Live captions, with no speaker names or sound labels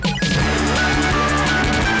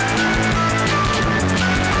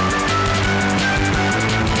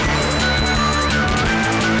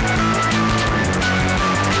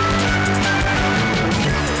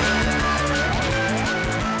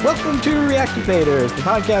Reactivators, the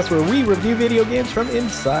podcast where we review video games from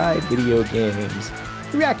inside video games.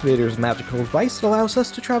 The Reactivator is a magical device that allows us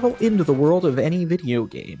to travel into the world of any video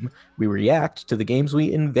game. We react to the games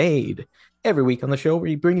we invade. Every week on the show,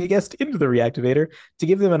 we bring a guest into the Reactivator to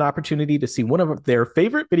give them an opportunity to see one of their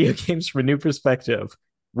favorite video games from a new perspective.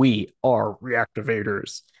 We are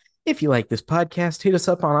Reactivators. If you like this podcast, hit us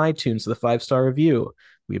up on iTunes with a 5-star review.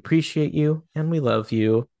 We appreciate you and we love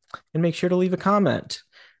you. And make sure to leave a comment.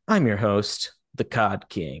 I'm your host, the COD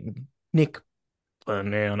King, Nick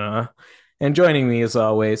Banana. And joining me, as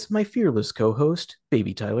always, my fearless co-host,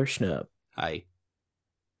 Baby Tyler Schnupp. Hi.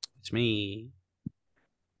 It's me.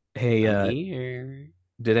 Hey, I'm here.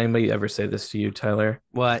 Did anybody ever say this to you, Tyler?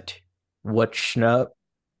 What? What Schnupp?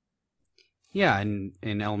 Yeah, in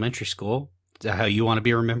elementary school. Is that how you want to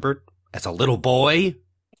be remembered? As a little boy?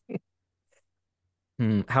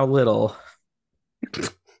 How little?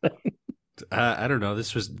 I don't know.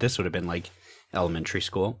 This would have been like elementary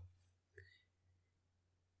school.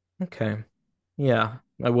 Okay. Yeah,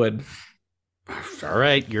 I would. All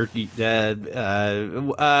right.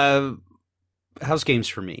 How's games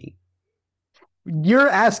for me? You're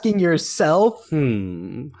asking yourself?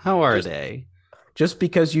 How are they? Just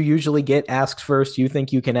because you usually get asked first, you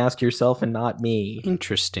think you can ask yourself and not me.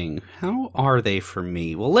 Interesting. How are they for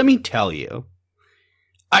me? Well, let me tell you.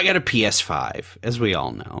 I got a PS5, as we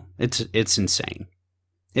all know. It's insane.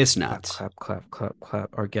 It's nuts. Clap, clap, clap,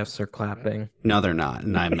 clap. Our guests are clapping. No, they're not.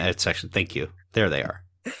 And it's actually, thank you. There they are.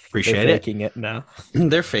 Appreciate They're faking it now.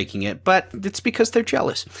 They're faking it, but it's because they're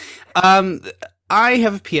jealous. I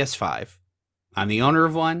have a PS5. I'm the owner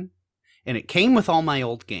of one, and it came with all my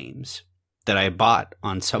old games that I bought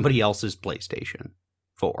on somebody else's PlayStation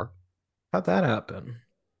 4. How'd that happen?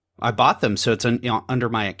 I bought them, so it's under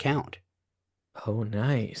my account. Oh,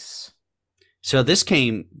 nice. So this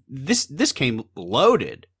came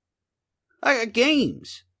loaded. I got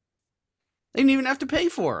games. I didn't even have to pay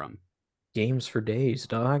for them. Games for days,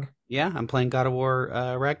 dog. Yeah, I'm playing God of War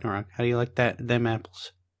Ragnarok. How do you like them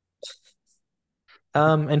apples?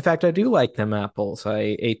 In fact, I do like them apples.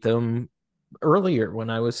 I ate them earlier when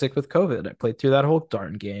I was sick with COVID. I played through that whole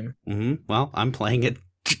darn game. Mm-hmm. Well, I'm playing it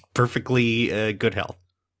perfectly good health.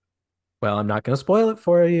 Well, I'm not going to spoil it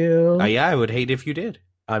for you. Yeah, I would hate if you did.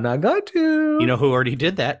 I'm not going to. You know who already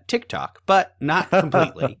did that? TikTok, but not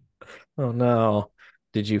completely. Oh, no.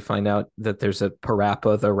 Did you find out that there's a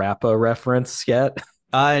Parappa the Rappa reference yet?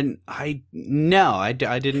 No, I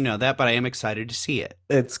didn't know that, but I am excited to see it.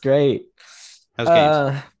 It's great. How's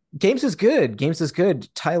games? Games is good. Games is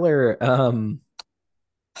good. Tyler,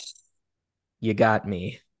 you got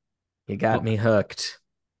me. You got me hooked.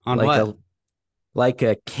 On what? Like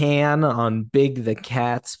a can on Big the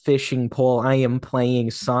Cat's fishing pole. I am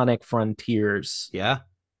playing Sonic Frontiers. Yeah.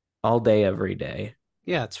 All day, every day.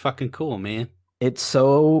 Yeah, it's fucking cool, man. It's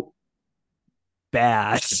so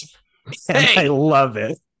bad. And I love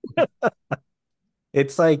it.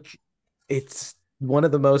 It's one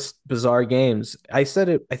of the most bizarre games. I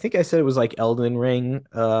think I said it was like Elden Ring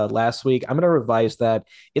last week. I'm going to revise that.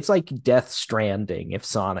 It's like Death Stranding if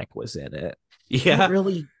Sonic was in it. Yeah. You don't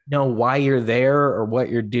really know why you're there or what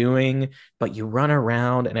you're doing, but you run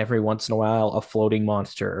around and every once in a while a floating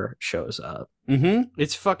monster shows up. Mm-hmm.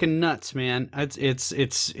 It's fucking nuts, man.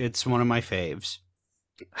 It's one of my faves.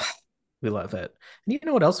 We love it. And you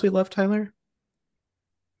know what else we love, Tyler?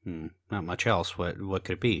 Not much else. What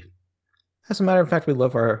could it be? As a matter of fact, we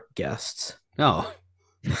love our guests. Oh.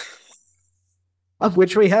 Of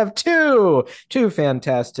which we have two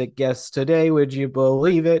fantastic guests today. Would you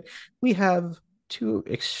believe it? We have two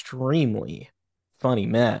extremely funny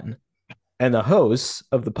men and the hosts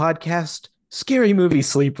of the podcast Scary Movie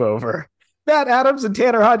Sleepover, Matt Adams and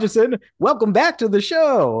Tanner Hodgeson. Welcome back to the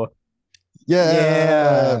show.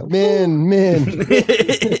 Yeah. Men.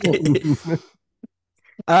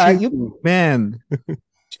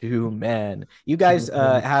 Two men. You guys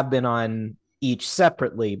have been on each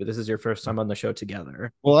separately, but this is your first time on the show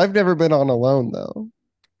together. Well, I've never been on alone though.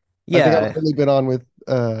 Yeah, I think I've only been on with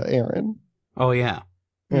Aaron. Oh yeah.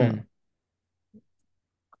 Yeah.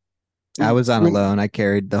 I was on alone. I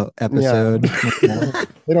carried the episode. Yeah.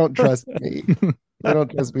 They don't trust me. They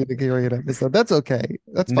don't trust me to carry an episode. That's okay.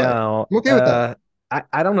 That's fine. No, I'm okay with that.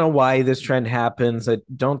 I don't know why this trend happens. I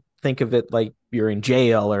don't think of it like you're in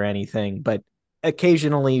jail or anything, but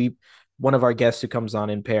occasionally one of our guests who comes on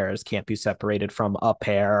in pairs can't be separated from a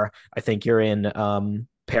pair. I think you're in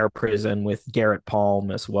pair prison with Garrett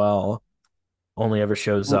Palm as well. Only ever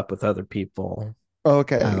shows up with other people.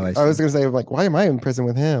 Okay. Oh, I was gonna say, like, why am I in prison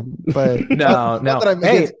with him? But not that I'm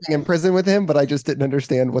against being in prison with him, but I just didn't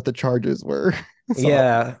understand what the charges were. So.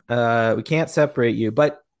 Yeah, we can't separate you,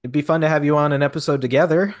 but It'd be fun to have you on an episode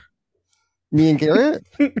together. Me and Garrett?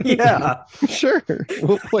 Yeah. Sure.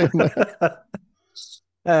 We'll play that.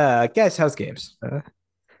 Guys, how's games?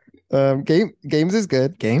 Games is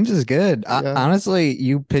good. Games is good. Yeah. Honestly,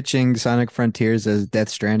 you pitching Sonic Frontiers as Death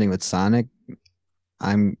Stranding with Sonic,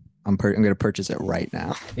 I'm going to purchase it right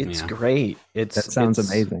now. It's great. That sounds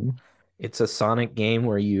amazing. It's a Sonic game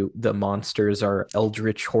where the monsters are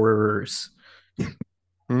eldritch horrors.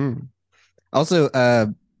 Also,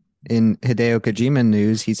 in Hideo Kojima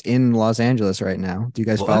news, he's in Los Angeles right now. Do you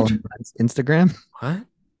guys follow him on Instagram? What?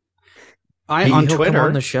 On Twitter. Come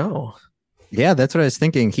on the show. Yeah, that's what I was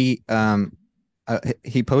thinking. He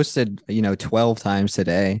posted 12 times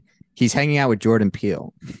today. He's hanging out with Jordan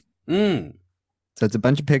Peele. So it's a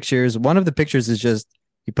bunch of pictures. One of the pictures is just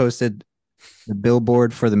he posted the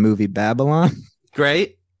billboard for the movie Babylon.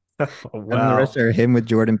 Great. Oh, wow. And the rest are him with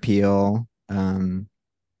Jordan Peele.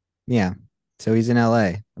 Yeah. So he's in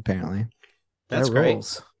LA apparently. That's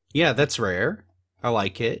great. Yeah, that's rare. I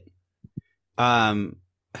like it. Do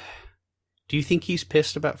you think he's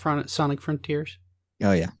pissed about Sonic Frontiers?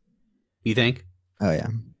 Oh yeah. You think? Oh yeah.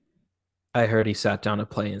 I heard he sat down to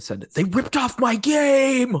play and said, "They ripped off my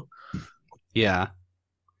game." Yeah.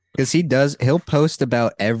 Because he'll post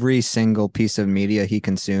about every single piece of media he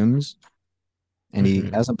consumes. And he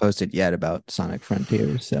hasn't posted yet about Sonic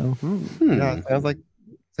Frontiers, so yeah,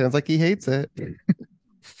 sounds like he hates it.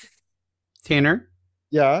 Tanner?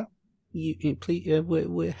 Yeah. You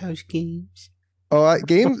please how's games? Oh,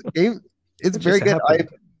 games it's very good.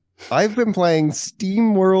 I've been playing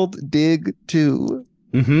Steam World Dig 2.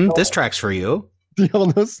 This track's for you. Do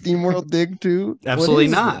y'all know Steam World Dig 2? Absolutely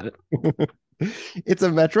not. It's a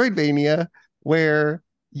Metroidvania where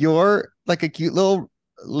you're like a cute little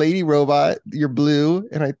lady robot. You're blue,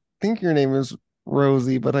 and I think your name is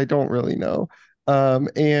Rosie, but I don't really know.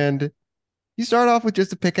 And you start off with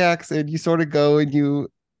just a pickaxe, and you sort of go and you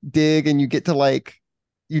dig, and you get to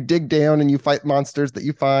you dig down and you fight monsters that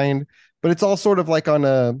you find. But it's all sort of like on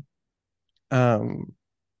a I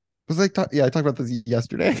talked about this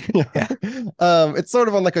yesterday. Yeah. It's sort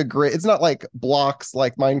of on like a grid. It's not like blocks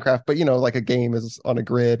like Minecraft, but like a game is on a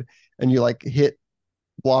grid, and you like hit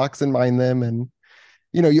blocks and mine them, and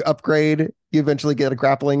you upgrade. You eventually get a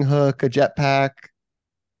grappling hook, a jetpack.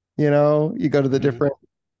 You go to the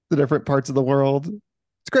different parts of the world.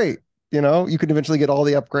 It's great. You can eventually get all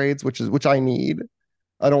the upgrades, which I need.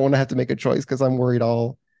 I don't want to have to make a choice because I'm worried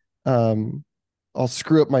I'll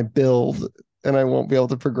screw up my build and I won't be able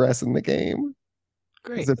to progress in the game.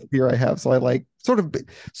 Great. It's a fear I have. So I like sort of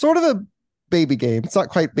a baby game. It's not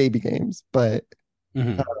quite baby games, but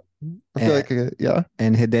I feel like yeah.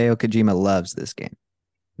 And Hideo Kojima loves this game.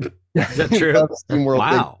 Is that true?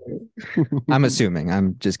 Wow. I'm assuming.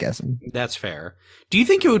 I'm just guessing. That's fair. Do you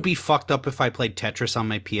think it would be fucked up if I played Tetris on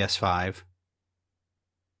my PS5?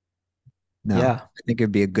 No. Yeah. I think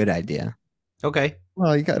it'd be a good idea. Okay.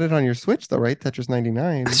 Well, you got it on your Switch though, right? Tetris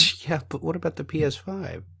 99. Yeah, but what about the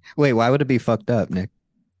PS5? Wait, why would it be fucked up, Nick?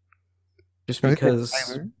 Just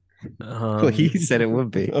because well, he said it would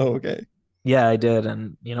be. Oh, okay. Yeah, I did.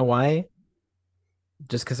 And you know why?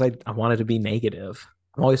 Just because I wanted to be negative.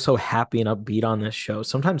 I'm always so happy and upbeat on this show.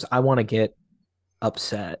 Sometimes I want to get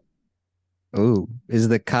upset. Oh, is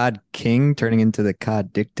the COD king turning into the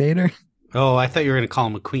COD dictator? Oh, I thought you were going to call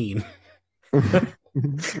him a queen.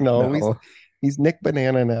 No. He's Nick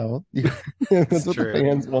Banana now. That's what true. The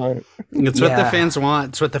fans want. It's what the fans want.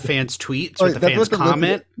 It's what the fans tweet. It's what the fans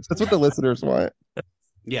comment. That's what the listeners want.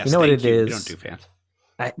 Yes, you know what it is? We don't do fans.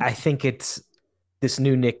 I think it's this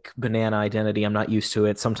new Nick Banana identity. I'm not used to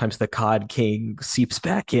it. Sometimes the COD King seeps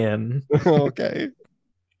back in. Okay.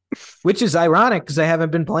 Which is ironic because I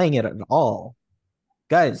haven't been playing it at all.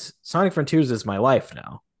 Guys, Sonic Frontiers is my life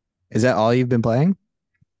now. Is that all you've been playing?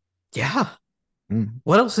 Yeah.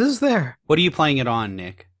 What else is there? What are you playing it on,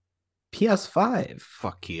 Nick? PS5.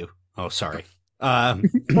 Fuck you. Oh, sorry.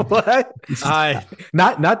 What?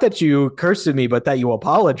 Not that you cursed at me, but that you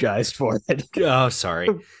apologized for it. Oh, sorry.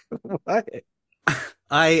 What?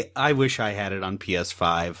 I wish I had it on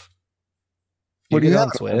PS5. What do you have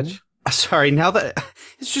on Switch? Sorry, now that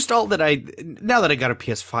it's just all that now that I got a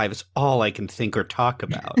PS5, it's all I can think or talk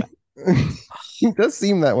about. It does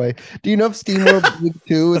seem that way. Do you know if SteamWorld Dig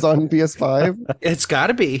 2 is on PS5? It's got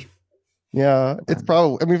to be. Yeah, it's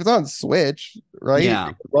probably. I mean, if it's on Switch, right? Yeah,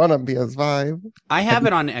 it could run on PS5. I have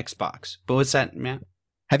it on Xbox, but what's that, Matt?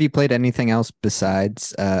 Have you played anything else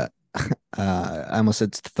besides? I almost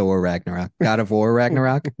said Thor Ragnarok, God of War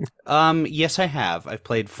Ragnarok. Yes, I have. I've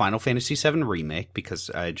played Final Fantasy VII Remake because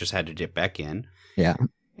I just had to dip back in. Yeah,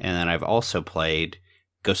 and then I've also played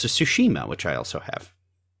Ghost of Tsushima, which I also have.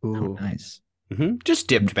 Ooh, nice. Just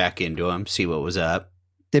dipped back into him, see what was up.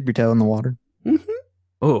 Dip your toe in the water. Mm-hmm.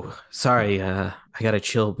 Oh, sorry. I got a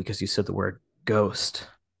chill because you said the word ghost.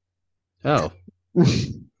 Oh.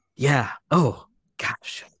 Yeah. Oh,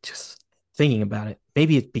 gosh. Just thinking about it.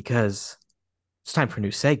 Maybe it's because it's time for a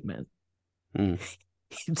new segment. Mm.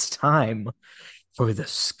 It's time for the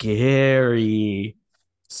Scary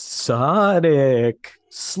Sonic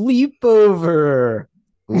Sleepover.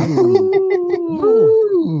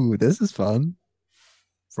 Ooh, this is fun.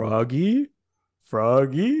 Froggy,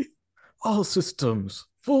 all systems,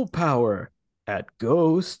 full power at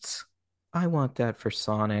Ghosts. I want that for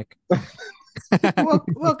Sonic.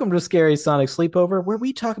 Welcome to Scary Sonic Sleepover, where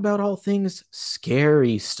we talk about all things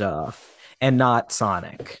scary stuff and not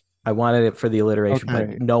Sonic. I wanted it for the alliteration, Okay.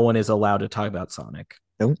 but no one is allowed to talk about Sonic.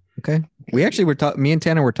 Oh, okay. We actually were me and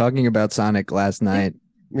Tanner were talking about Sonic last night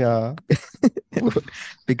Yeah.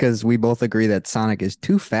 because we both agree that Sonic is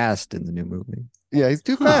too fast in the new movie. Yeah, he's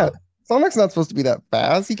too fast. Sonic's not supposed to be that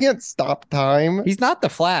fast. He can't stop time. He's not the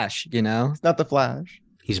Flash, you know? He's not the Flash.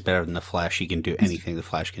 He's better than the Flash. He can do anything the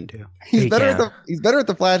Flash can do. He's He better can. he's better at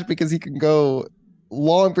the Flash because he can go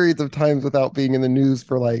long periods of times without being in the news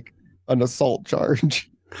for like an assault charge.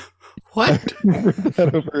 What?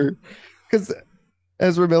 Because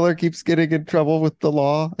Ezra Miller keeps getting in trouble with the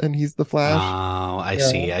law and he's the Flash. Oh, I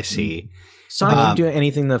see. Sonic can do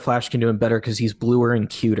anything the Flash can do and better because he's bluer and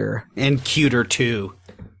cuter. And cuter, too.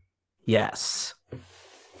 Yes.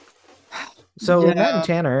 So, Yeah. Matt and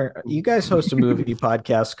Tanner, you guys host a movie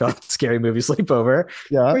podcast called Scary Movie Sleepover,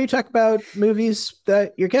 Yeah. where you talk about movies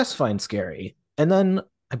that your guests find scary. And then,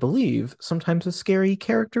 I believe, sometimes a scary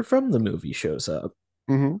character from the movie shows up.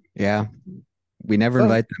 Mm-hmm. Yeah. We never Oh.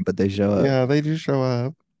 invite them, but they show up. Yeah, they do show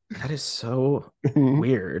up. That is so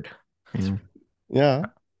weird. Yeah. Yeah.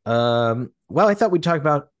 Well, I thought we'd talk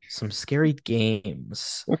about some scary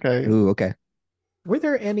games. Okay. Ooh, okay. Were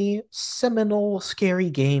there any seminal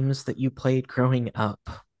scary games that you played growing up?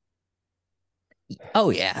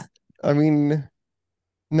 Oh, yeah. I mean,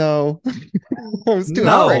 no. I was too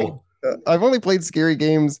afraid. No. I've only played scary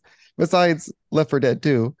games besides Left 4 Dead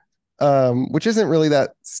 2, which isn't really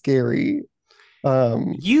that scary.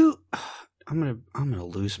 I'm gonna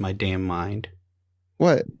lose my damn mind.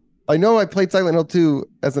 What? I know I played Silent Hill 2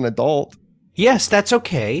 as an adult, Yes, that's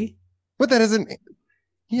okay. but that isn't.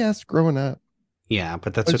 Yes, growing up. Yeah,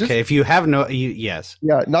 but that's I okay. just- If you have yes.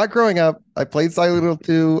 Yeah, not growing up. I played Silent Hill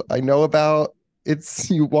 2. I know about it's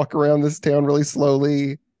you walk around this town really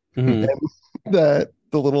slowly, Mhm. that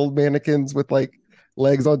the little mannequins with like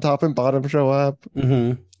legs on top and bottom show up.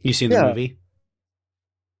 Mm-hmm. You seen the Yeah. movie?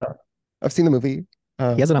 I've seen the movie.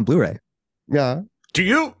 He has it on Blu-ray. Yeah, Do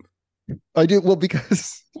you? I do. Well,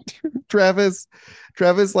 because Travis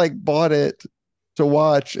like bought it to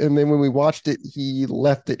watch, and then when we watched it, he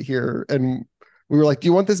left it here, and we were like, "Do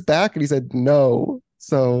you want this back?" And he said, "No."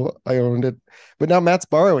 So I owned it, but now Matt's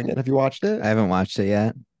borrowing it. Have you watched it? I haven't watched it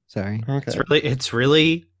yet. Sorry. Okay, It's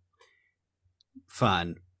really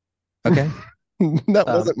fun. Okay. that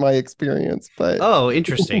wasn't my experience, but Oh,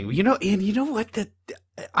 interesting. And you know what?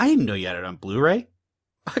 I didn't know you had it on Blu-ray.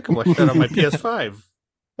 I can watch that on my PS5.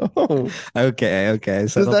 oh, Okay.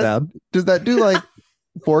 Settle that- down. does that do like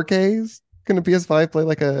 4Ks? Can a PS5 play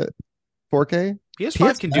like a 4K?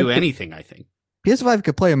 PS5 can do PS5 anything, I think. PS5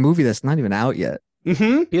 could play a movie that's not even out yet.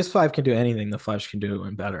 Mm-hmm. PS5 can do anything the Flash can do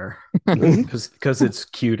and better because it's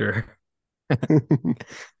cuter.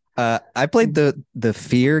 I played the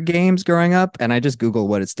Fear games growing up, and I just Googled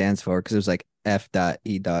what it stands for because it was like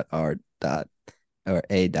F.E.R. or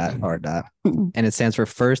A.R. and it stands for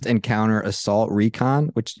First Encounter Assault Recon,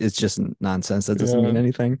 which is just nonsense. That doesn't mean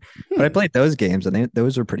anything. But I played those games, and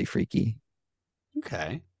those were pretty freaky.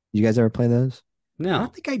 Okay. You guys ever play those? I No.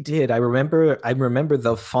 don't think I did. I remember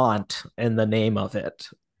the font and the name of it.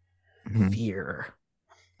 Mhm. Fear.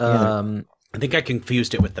 Yeah. I think I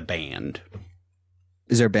confused it with the band.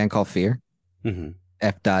 Is there a band called Fear? Mm-hmm.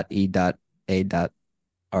 F.E.A.R.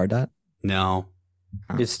 No.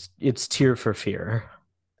 It's Tear for Fear.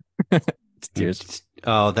 It's tears.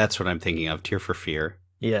 Oh, that's what I'm thinking of. Tear for Fear.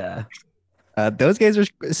 Yeah. Those games are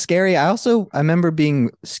scary. I remember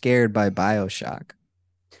being scared by BioShock.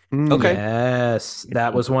 Okay. Yes,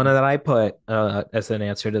 that was one that I put as an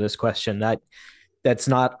answer to this question. That's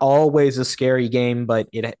not always a scary game, but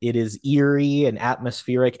it is eerie and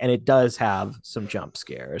atmospheric, and it does have some jump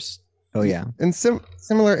scares. Oh yeah. In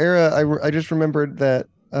similar era, I just remembered that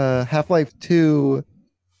Half-Life 2,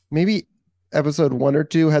 maybe episode 1 or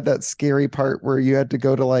 2 had that scary part where you had to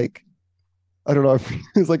go to like, I don't know,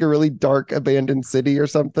 it was like a really dark abandoned city or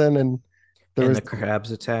something, and The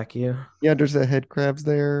crabs attack you. yeah, there's the head crabs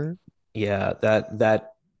there. Yeah, that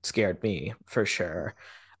scared me for sure.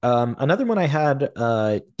 Another one I had,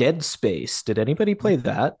 Dead Space. Did anybody play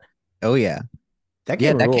that? Oh yeah. That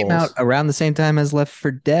Yeah, game that came out rules. around the same time as Left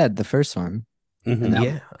 4 Dead, the first one. And that Mhm.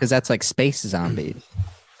 Yeah, because that's like space zombies.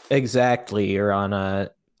 exactly. You're on a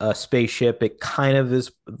spaceship. It kind of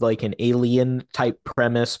is like an alien type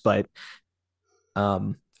premise, but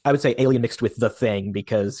I would say alien mixed with the thing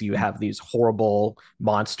because you have these horrible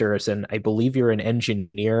monsters, and I believe you're an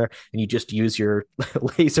engineer and you just use your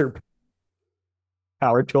laser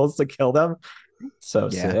power tools to kill them. So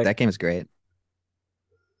Yeah, sick. that game is great.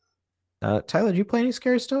 Tyler, did you play any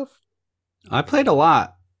scary stuff? I played a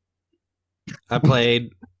lot. I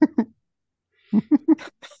played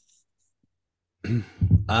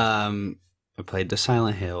I played the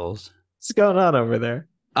Silent Hills. What's going on over there?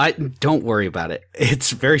 I don't worry about it.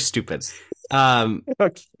 It's very stupid. Um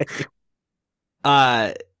Okay.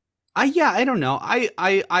 uh I don't know. I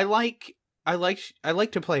like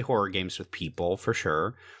to play horror games with people for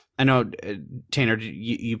sure. I know Tanner,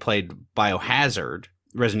 you played Biohazard,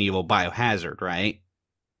 Resident Evil Biohazard, right?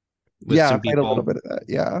 With Yeah, I some played a little people. bit of that.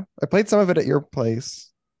 Yeah, I played some of it at your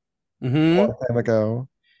place a Mhm. long time ago,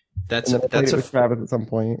 That's and then I played that's it a with Travis at some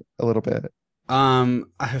point a little bit. I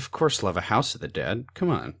of course love a House of the Dead. Come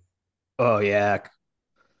on. Oh yeah.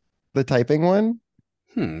 The typing one,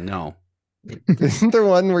 No. isn't there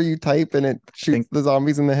one where you type and it shoots think- the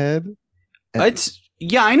zombies in the head? It's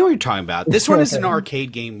yeah, I know what you're talking about. This one is an Okay.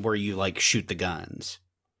 arcade game where you like shoot the guns.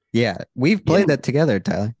 Yeah, we've played Yeah. that together,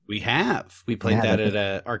 Tyler. We have. We played Yeah, that that-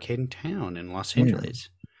 at a arcade in town in Los Yeah. Angeles.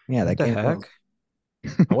 Yeah, that What the game.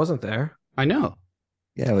 heck? I wasn't there. I know.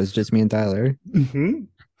 Yeah, it was just me and Tyler. Mm-hmm.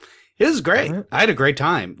 It was great. Alright. I had a great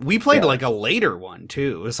time. We played Yeah. like a later one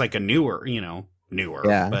too. It was like a newer,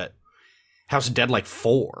 Yeah. but House of Dead like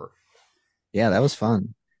 4. Yeah, that was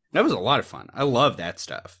fun. That was a lot of fun. I love that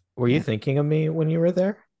stuff. Were you Yeah. thinking of me when you were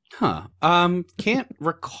there? Huh. Can't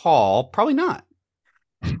recall. Probably not.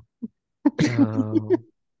 Oh,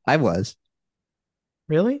 I was.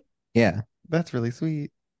 really? Yeah. That's really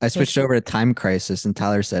sweet. I switched over to Time Crisis and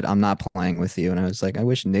Tyler said, I'm not playing with you. And I was like, I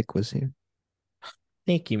wish Nick was here.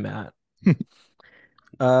 Thank you, Matt.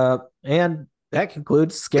 And that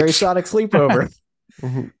concludes Scary Sonic Sleepover.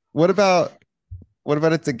 Mhm. What about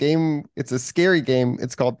it's a game, it's a scary game.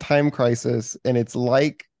 It's called Time Crisis, and it's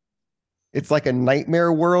like a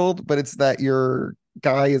nightmare world, but it's that your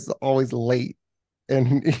guy is always late.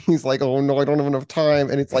 And he's like, oh no, I don't have enough time.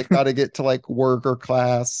 And it's like gotta get to like work or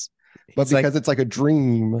class. But He's like- because it's like a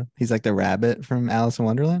dream. He's like the rabbit from Alice in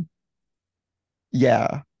Wonderland.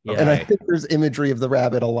 Yeah. Yeah. And I think there's imagery of the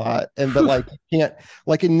rabbit a lot. And but like you can't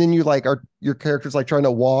like, and then you like are your character's like trying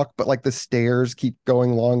to walk, but like the stairs keep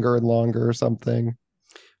going longer and longer or something.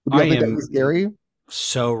 Would you I think that am- was scary?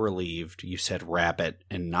 So relieved you said rabbit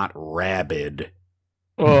and not rabid.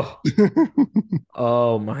 Oh,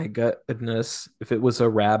 oh my goodness. If it was a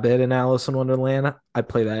rabbit in Alice in Wonderland, I'd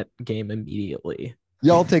play that game immediately.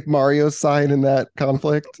 Y'all take Mario's side in that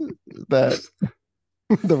conflict that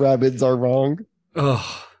the rabbits are wrong.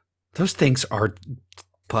 Ugh. Those things are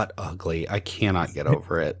butt ugly. I cannot get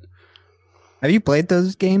over it. Have you played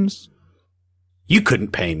those games? You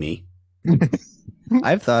couldn't pay me.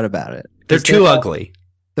 I've thought about it. They're 'Cause too ugly.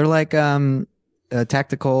 They're like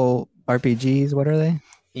tactical RPGs. What are they?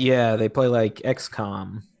 Yeah, they play like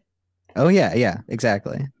XCOM. Oh yeah,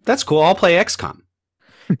 exactly. That's cool. I'll play XCOM.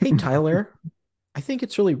 Hey, Tyler, I think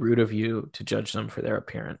it's really rude of you to judge them for their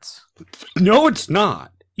appearance. No, it's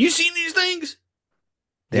not. You seen these things?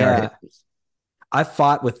 They Yeah. are. I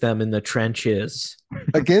fought with them in the trenches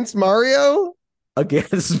Against Mario?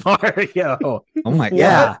 against Mario. Oh my god.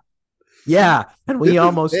 Yeah. Yeah. And we This is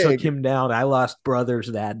almost took big. him down. I lost brothers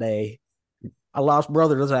that day. I lost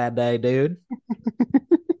brothers that day, dude.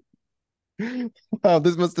 Wow,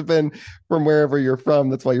 this must have been from wherever you're from.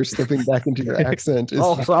 That's why you're slipping back into your accent.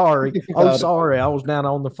 Oh, sorry. Think Oh, about it. sorry. I was down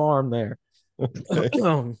on the farm there.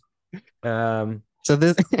 Okay. So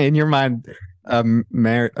this, in your mind,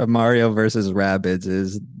 Mario versus Rabbids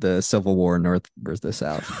is the Civil War North versus the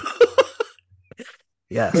South.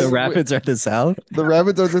 Yes. The Rabbids are the South. The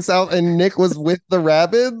rabbits are the south, and Nick was with the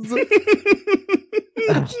rabbits.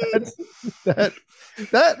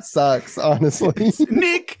 That sucks, honestly.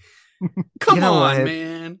 Nick, come You know on, what?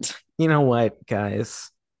 man. You know what, guys?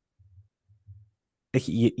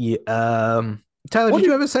 Tyler, What did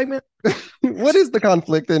you have a segment? What is the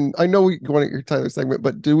conflict? And I know we want to your Tyler segment,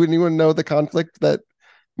 but do anyone know the conflict that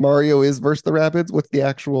Mario is versus the rabbits? What's the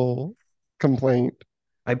actual complaint?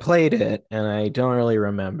 I played it and I don't really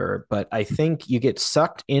remember, but I think you get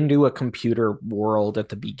sucked into a computer world at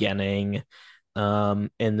the beginning. And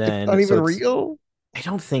then Not even so it's- real. I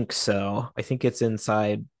don't think so. I think it's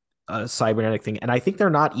inside a cybernetic thing, and I think they're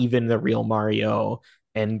not even the real Mario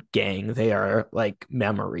and gang. They are like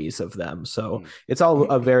memories of them. So it's all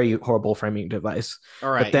a very horrible framing device.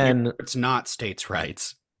 All right, But then it's not states'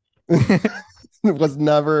 rights. It was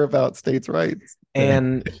never about states' rights.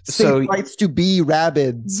 and States' so rights to be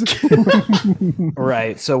rabbids.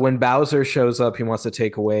 right. So when Bowser shows up, he wants to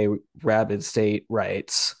take away Rabid state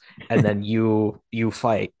rights, and then you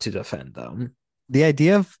fight to defend them. The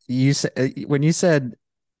idea of when you said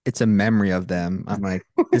it's a memory of them, I'm like,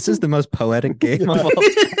 this is the most poetic game of all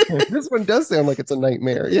time. This one does sound like it's a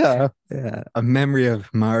nightmare. Yeah. Yeah, a memory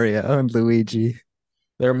of Mario and Luigi.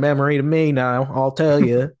 They're a memory to me now. I'll tell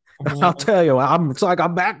you. I'll tell you. It's like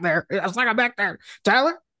I'm back there. It's like I'm back there.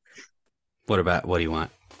 Tyler? What do you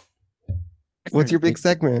want? What's your big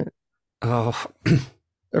segment? Oh,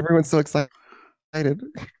 Everyone's so excited.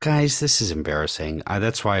 guys, this is embarrassing.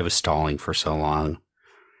 That's why I was stalling for so long.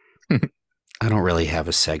 I don't really have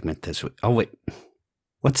a segment this week. Oh, wait.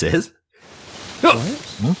 What's this? Oh,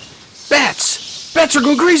 What? bats! Bats are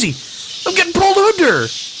going crazy! I'm getting pulled under!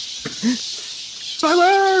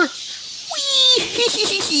 Tyler! Whee!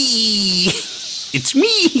 It's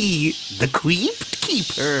me, the Queeped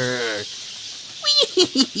Keeper.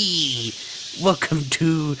 Whee! Welcome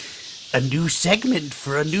to a new segment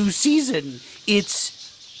for a new season.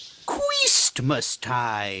 It's Queestmas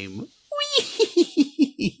time.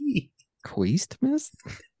 Whee! Queestmas?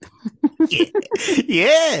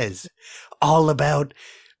 Yes, all about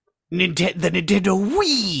the Nintendo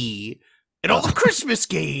Wii and all the Christmas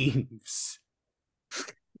games.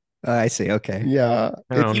 I see. Okay. Yeah.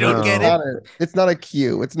 You don't get it? It's not a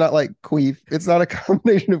Q. It's not like queef. It's not a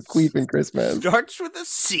combination of queef and Christmas. Starts with a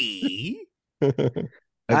C. I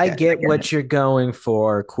Okay, get what you're going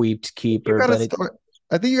for, Queeped Keeper, but I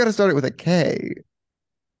think you got to start it with a K.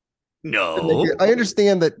 No. I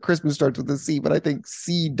understand that Christmas starts with a C, but I think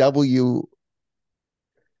CW.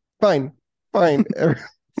 Fine.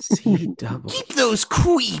 CW. Keep those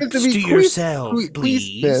queeps To to, be yourself, Queestmas.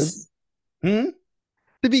 please. Hmm?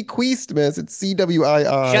 To be Queestmas, it's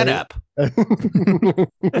CWII. Shut up.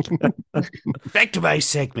 Back to my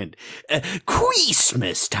segment.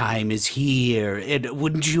 Queestmas time is here, and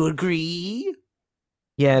wouldn't you agree?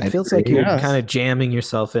 Yeah, it I feels agree. like you're Yes. kind of jamming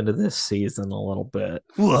yourself into this season a little bit.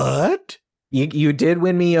 What? You did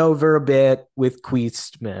win me over a bit with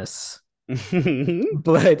Queestmas,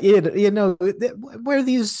 but where are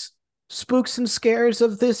these spooks and scares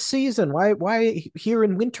of this season? Why here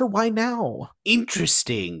in winter? Why now?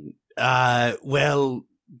 Interesting. Well,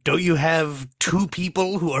 don't you have two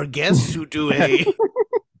people who are guests who do a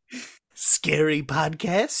scary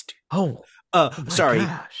podcast? Oh, my Sorry,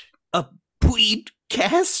 gosh. a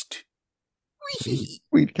Tweedcast?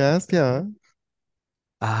 Tweetcast, yeah.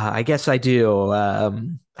 I guess I do. I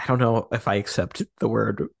don't know if I accept the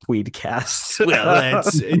word weedcast. Well,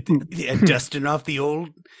 that's dusting off the old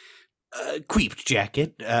queeped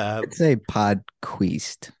jacket. I'd say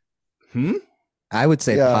Podqueast. Hmm? I would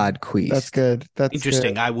say Yeah, Podqueast. That's good. That's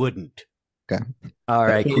Interesting. good. I wouldn't. All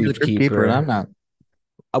right, He's a Queeped good Keeper. and I'm not.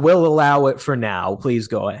 I will allow it for now. Please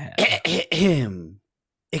go ahead.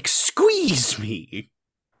 Excuse me.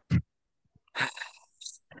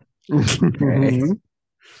 Mhm.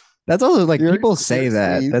 That's also like You're- people say you're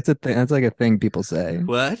that. sweet. That's a thing. That's like a thing people say.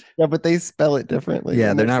 What? Yeah, but they spell it differently. Yeah,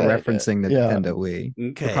 when they're not saying it. referencing the Yeah. Nintendo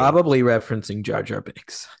Wii. Okay. Probably referencing Jar Jar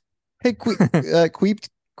Binks. Hey, Queeped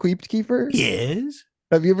Keeper? Yes.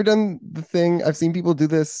 Have you ever done the thing? I've seen people do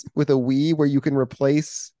this with a Wii where you can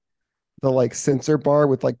replace the like sensor bar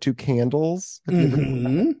with like two candles. Have you ever done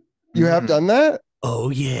that? Mhm. You have done that? Oh,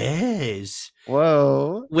 yes.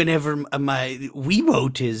 Whoa. Whenever my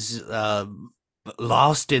Wiimote is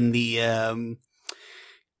lost in the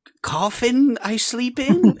coffin I sleep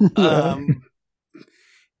in,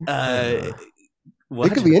 what?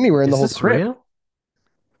 It could be anywhere in Is the whole this script. real?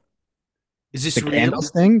 Is this The real?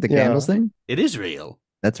 candles thing? The Yeah. candles thing? It is real.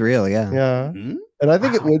 That's real, yeah. Yeah. Hmm? And I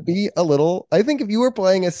think it Wow. would be a little, I think if you were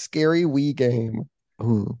playing a scary Wii game,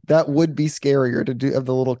 Ooh. that would be scarier to do have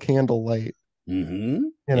the little candle light. Mm-hmm.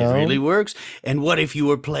 You know? It really works. And what if you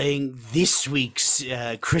were playing this week's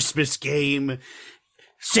Christmas game?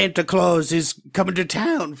 Santa Claus is coming to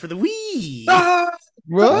town for the Wii.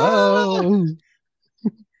 Whoa.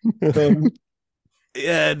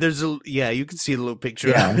 You can see the little picture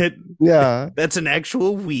Yeah. of it. Yeah. That's an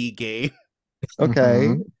actual Wii game. Okay.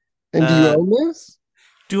 Mhm. And do you Uh, own this?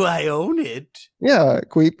 Do I own it? Yeah.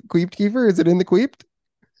 Queeped Keeper? Is it in the Queeped?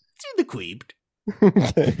 It's in the Queeped.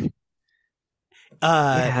 Okay.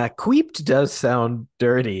 Yeah, Queeped does sound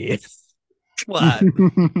dirty. What? It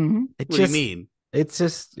What do you just, mean? It's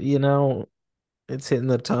just, it's hitting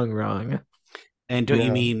the tongue wrong. And don't you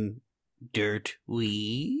Yeah. mean dirt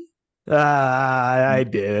Wii? I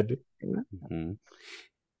did. Mhm.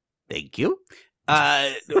 Thank you.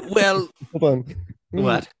 Well, Hold on.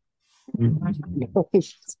 what?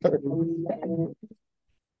 Sorry.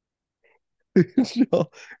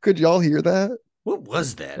 Could y'all hear that? What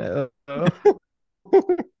was that?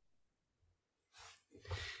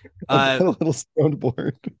 I got a little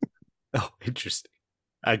soundboard. Oh, interesting.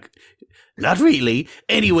 Not really.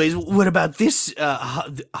 Anyways, what about this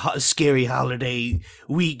scary holiday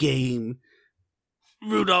Wii game?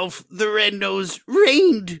 Rudolph the Red-Nosed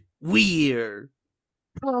Reindeer.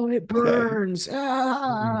 Oh, it burns.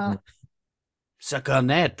 Ah. Suck on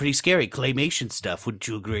that. Pretty scary. Claymation stuff. Wouldn't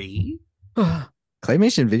you agree?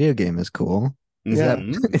 Claymation video game is cool. Is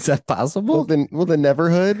Mhm. is that possible? The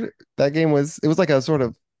Neverhood, that game was like a sort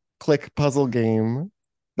of click puzzle game,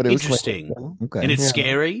 but it was Interesting. claymation. Okay. And it's Yeah.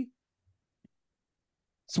 scary?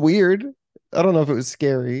 It's weird. I don't know if it was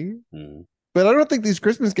scary, Hmm. but I don't think these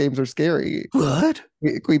Christmas games are scary. What?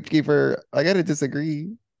 Keeper, I gotta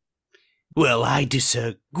disagree. Well, I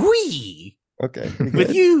disagree Okay.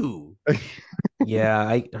 with you. Yeah,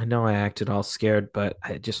 I know I acted all scared, but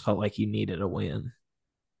I just felt like you needed a win.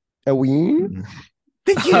 A ween?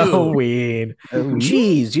 Thank you. Halloween. Oh,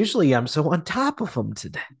 Jeez, usually I'm so on top of them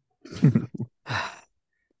today.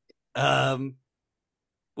 Um.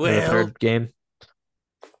 The Well, third game.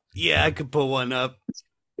 yeah, I could pull one up.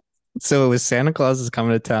 So it was Santa Claus is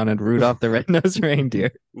coming to town and Rudolph the Red-Nosed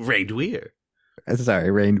Reindeer. Reindeer. Sorry,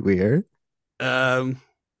 reindeer.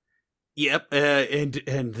 Yep.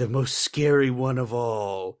 And the most scary one of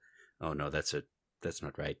all. Oh no, that's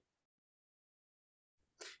not right.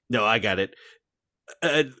 No, I got it.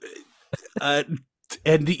 And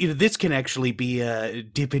this can actually be a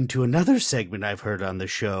dip into another segment I've heard on the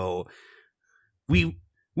show. We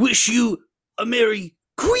wish you a Merry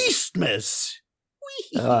Christmas.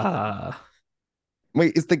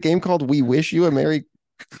 Wait, is the game called We Wish You a Merry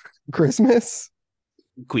Christmas?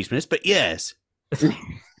 Christmas, but yes.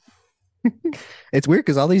 It's weird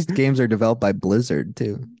because all these games are developed by Blizzard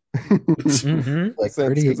too. Mhm. Like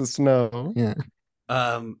pretty- because of snow. Yeah.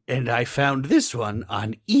 And I found this one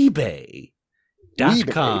on eBay.com.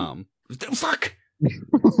 Fuck!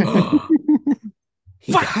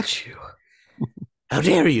 He Fuck! got you. How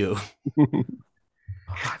dare you? Oh,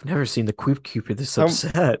 I've never seen the Quip Cupid this Um,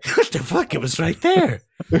 upset. What the fuck? It was right there.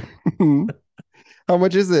 How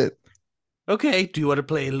much is it? Okay, do you want to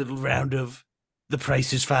play a little round of The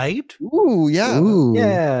Price is Right? Ooh, yeah. Ooh.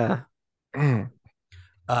 Yeah.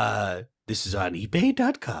 This is on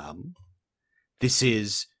eBay.com. This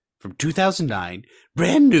is from 2009,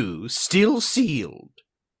 brand new, still sealed.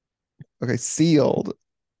 Okay, sealed.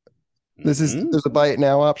 This is there's a buy it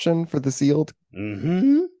now option for the sealed.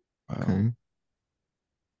 Mm-hmm. Wow. Okay.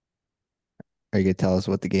 Are you gonna tell us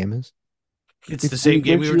what the game is? It's the same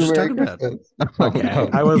game we were just talking about. Okay,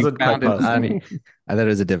 I wasn't You found quite it on- I thought it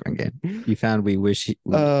was a different game. You found We Wish.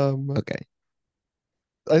 Okay,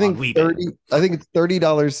 I think On Weebay. 30. I think it's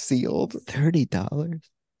 $30 sealed. $30.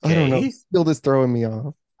 I don't know. Okay. Sealed is throwing me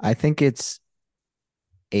off. I think it's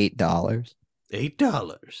 $8.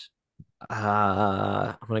 $8.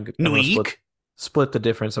 I'm gonna Week. split the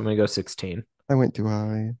difference. I'm gonna go 16. I went too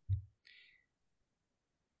high.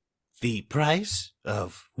 The price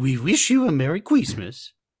of We Wish You a Merry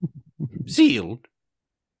Christmas, sealed,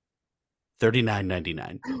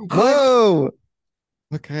 $39.99. Whoa.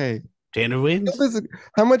 Okay. Tanner wins.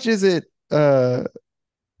 How much is it?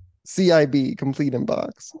 CIB complete in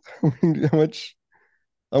box. How much?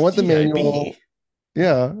 I want the manual. CIB.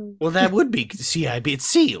 Yeah. Well, that would be CIB. It's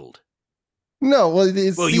sealed. No. Well,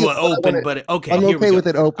 it's Well, you sealed, are but I open, want it- but okay. I'm here we okay go. with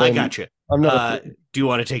it open. I got you. I'm not. Do you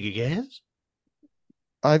want to take a guess?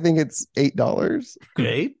 I think it's $8.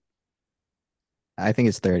 Great. I think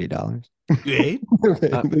it's $30. Great.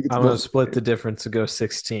 Okay, I I'm think it's gonna more. split the difference and go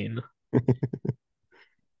 16.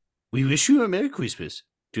 We Wish You a Merry Christmas,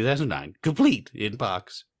 2009. Complete in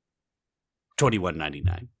box.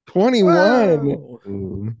 $21.99. 21. Wow.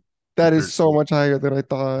 Ooh. That is so much higher than I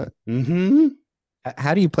thought. Mm-hmm.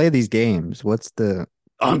 How do you play these games? What's the?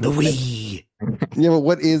 On the Wii. Yeah, but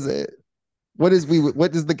what is it? What is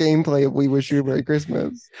the gameplay of We Wish You a Merry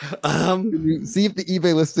Christmas? See if the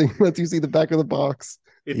eBay listing lets you see the back of the box.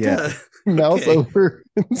 It Yeah. does. Mouse Okay. over.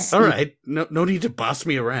 and see. All right. No need to boss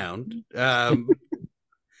me around.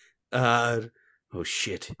 Oh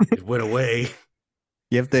shit. It went away.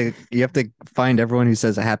 You have to find everyone who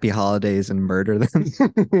says Happy Holidays and murder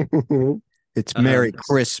them. It's Merry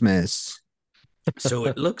Christmas. So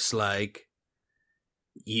it looks like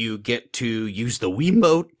you get to use the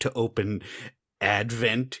Wiimote to open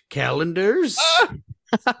advent calendars.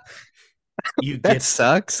 You That get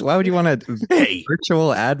sucks. Why would you want a hey.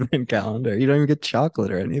 virtual advent calendar? You don't even get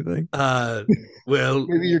chocolate or anything. Well,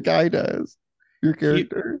 Maybe your guy does. Your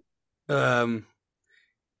character. um,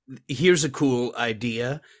 here's a cool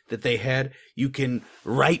idea that they had. You can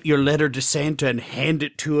write your letter to Santa and hand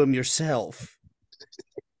it to him yourself.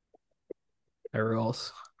 That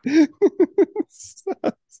rules. You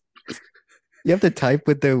have to type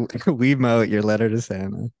with the Wiimote your letter to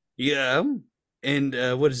Santa. Yeah. And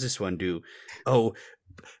what does this one do? Oh,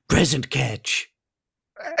 present catch.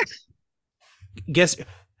 Guess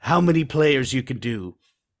how many players you can do?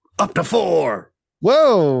 Up to 4.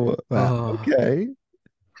 Whoa. Wow. Oh, Okay.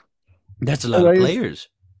 That's a lot of players.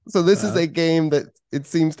 So this is a game that it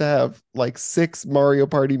seems to have like 6 Mario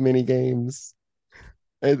Party mini games.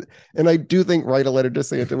 And I do think Write a Letter to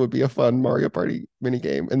Santa would be a fun Mario Party mini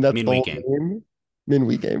game. And that's the Min-Wii whole game. game.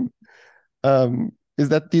 Min-Wii game.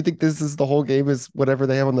 Do you think this is the whole game is whatever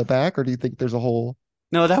they have on the back, or do you think there's a whole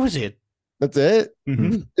No, that was it. that's it?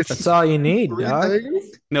 Mhm. that's all you need, 3 dog.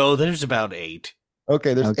 things? No, there's about 8.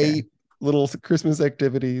 Okay, there's Okay. 8 little Christmas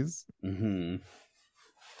activities. Mm-hmm.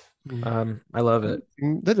 I love it.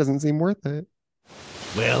 That doesn't seem worth it.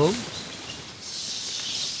 Well,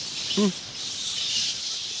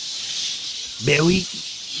 Merry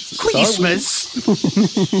Christmas.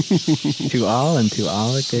 To all and to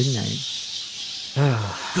all a good night.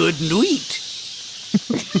 Good night.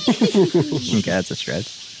 Okay, that's a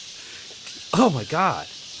stretch. Oh my God.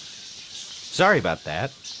 Sorry about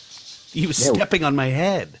that. He was Yeah. stepping on my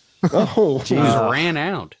head. Oh, He just ran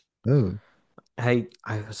out. Ooh. I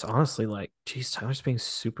was honestly like, geez, Tyler's being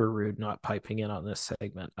super rude, not piping in on this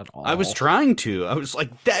segment at all. I was trying to. I was like,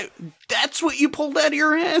 that's what you pulled out of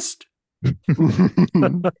your ass?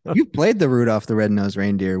 You played the Rudolph the Red-Nosed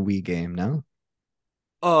Reindeer Wii game, no?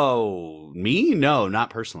 Oh, me? No, not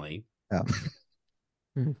personally. Oh.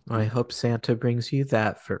 I hope Santa brings you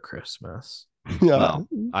that for Christmas. yeah. Well,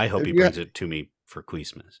 I hope he Yeah. brings it to me for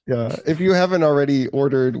Christmas. Yeah. If you haven't already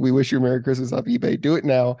ordered We Wish You a Merry Christmas off eBay, do it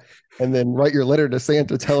now and then write your letter to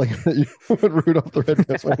Santa telling him that you want Rudolph the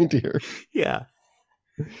Red-Nosed Reindeer. Yeah.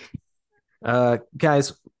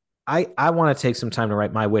 Guys, I want to take some time to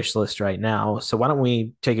write my wish list right now. So why don't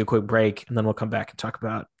we take a quick break and then we'll come back and talk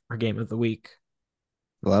about our game of the week.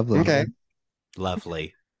 Lovely. Okay.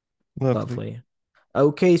 Lovely. Lovely.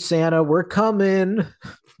 Okay, Santa, we're coming.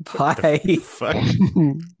 Bye. Fuck.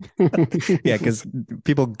 Yeah, because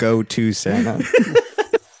people go to Santa.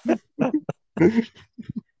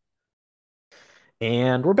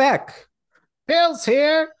 And we're back. Bill's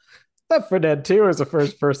here. Left 4 Dead 2 is a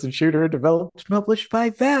first-person shooter developed and published by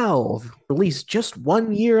Valve. Released just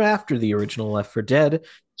 1 year after the original Left 4 Dead,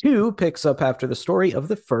 2 picks up after the story of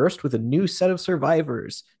the first with a new set of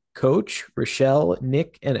survivors. Coach, Rochelle,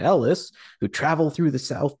 Nick, and Ellis, who travel through the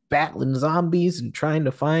South battling zombies and trying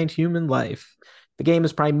to find human life. The game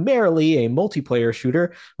is primarily a multiplayer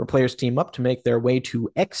shooter where players team up to make their way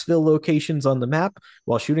to exfil locations on the map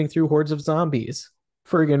while shooting through hordes of zombies.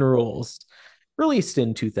 Friggin' rules. Released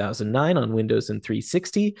in 2009 on Windows and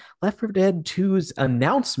 360, Left 4 Dead 2's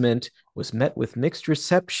announcement was met with mixed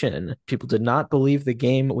reception. People did not believe the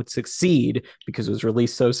game would succeed because it was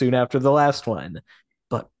released so soon after the last one.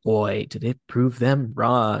 But boy, did it prove them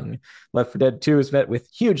wrong. Left 4 Dead 2 is met with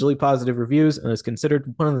hugely positive reviews and is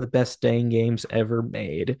considered one of the best dang games ever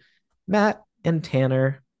made. Matt and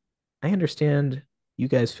Tanner, I understand you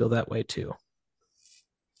guys feel that way too.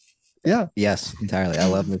 Yeah. Yes, entirely. I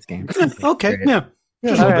love this game. Okay. Great. Yeah.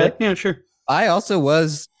 Just a all little right. bit. Yeah, sure. I also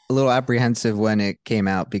was a little apprehensive when it came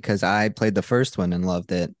out because I played the first one and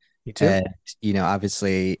loved it. Me too. And,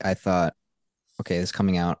 obviously I thought, okay, this is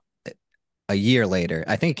coming out a year later.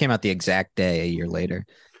 I think it came out the exact day a year later.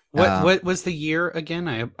 What was the year again?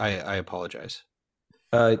 I apologize.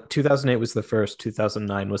 2008 was the first,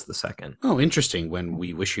 2009 was the second. Oh, interesting. When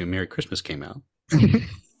We Wish You a Merry Christmas came out.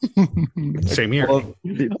 Same year. Well,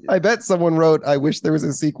 I bet someone wrote, I wish there was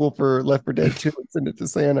a sequel for Left 4 Dead 2 and send it to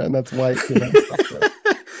Santa, and that's why it came out.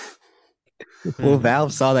 Well,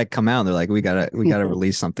 Valve saw that come out and they're like, we gotta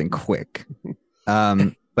release something quick.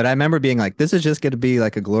 But I remember being like, this is just gonna be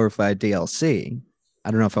like a glorified DLC.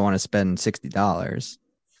 I don't know if I want to spend $60,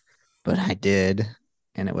 but I did,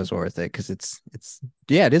 and it was worth it because it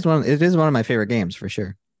is one of my favorite games for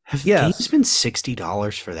sure. Have Yes. games been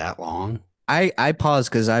 $60 for that long? I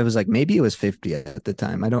paused because I was like, maybe it was 50 at the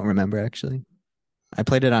time. I don't remember actually. I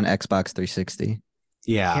played it on Xbox 360.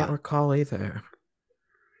 Yeah. Can't recall either.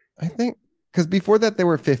 I think, because before that they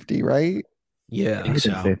were 50, right? Yeah. I think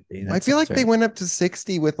so. 50. I feel like they went up to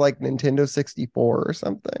 60 with like Nintendo 64 or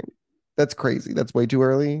something. That's crazy. That's way too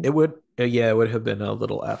early. It would have been a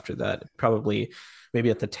little after that. Probably maybe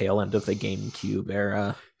at the tail end of the GameCube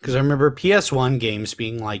era. Because I remember PS1 games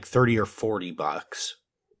being like 30 or $40.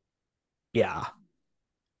 Yeah.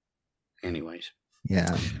 Anyways.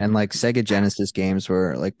 Yeah. And like Sega Genesis games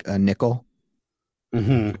were like a nickel.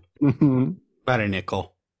 Mhm. About a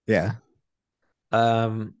nickel. Yeah.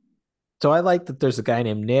 So I like that there's a guy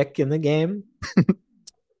named Nick in the game.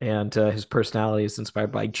 And his personality is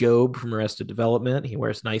inspired by Job from Arrested Development. He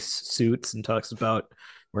wears nice suits and talks about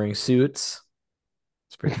wearing suits.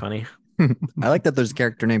 It's pretty funny. I like that there's a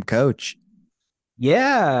character named Coach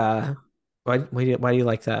Yeah. Why do you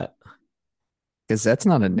like that? because that's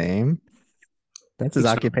not a name. That's his It's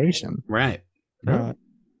not- occupation. Right. Huh?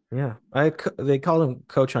 Yeah. They call him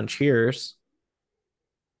Coach on Cheers.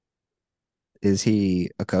 Is he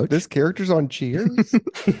a coach? This character's on Cheers.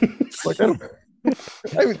 Like I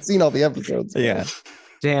haven't seen all the episodes. Yeah.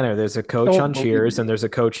 Tanner, there's a coach Don't on believe Cheers me. and there's a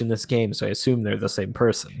coach in this game, so I assume they're the same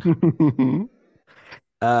person. Mhm.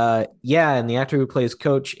 Yeah, and the actor who plays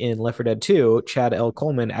Coach in Left 4 Dead 2, Chad L.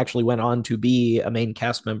 Coleman, actually went on to be a main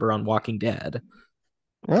cast member on Walking Dead.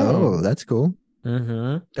 Oh, that's cool.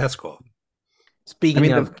 Mm-hmm. That's cool. Speaking I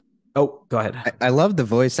mean, of, oh, go ahead. I love the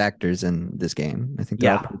voice actors in this game. I think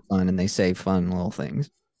they're all Yeah. pretty fun and they say fun little things.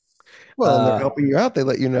 Well, and they're Uh, helping you out. They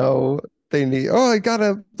let you know they need. Oh,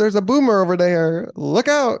 there's a boomer over there. Look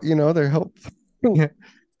out! They're help. Yeah.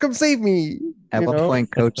 Come save me. At you one know?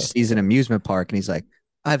 point, Coach sees an amusement park and he's like,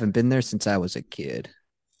 I haven't been there since I was a kid.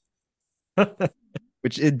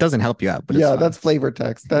 Which it doesn't help you out, but it's Yeah, fun. that's flavor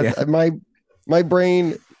text. That my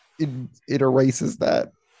brain it erases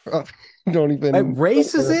that. Don't even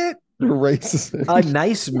Erases it? It erases it. A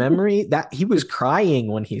nice memory that he was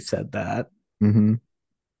crying when he said that. Mhm.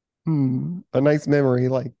 A nice memory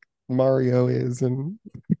like Mario is in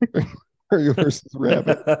Mario versus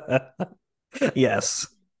Rabbit. Yes.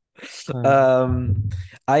 Um,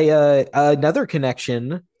 Another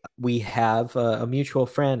connection we have a mutual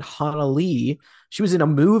friend, Hana Lee. She was in a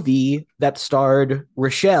movie that starred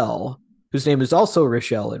Rochelle, whose name is also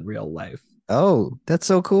Rochelle in real life. Oh, that's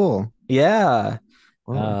so cool. Yeah.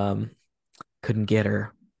 Whoa. Couldn't get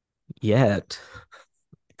her yet.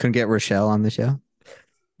 Couldn't get Rochelle on the show.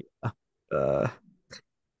 Uh,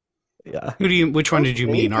 yeah. Which one did you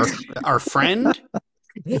mean? Our friend?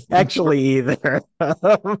 Actually, either.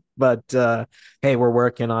 But hey, we're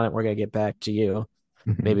working on it. We're gonna get back to you.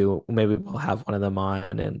 Maybe we'll have one of them on,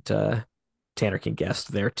 and Tanner can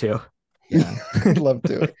guest there too. Yeah. I'd love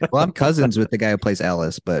to. Well, I'm cousins with the guy who plays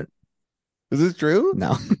Ellis, but Is this true?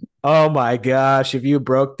 no, Oh my gosh! If you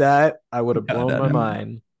broke that, I would have No, blown no, my no.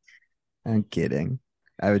 mind. I'm kidding.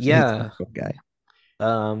 I would Yeah. he's a good guy.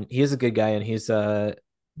 He's a good guy, and he's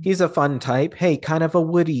a fun type. Hey, kind of a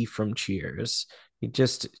Woody from Cheers.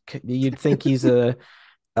 You'd think he's a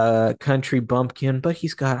country bumpkin, but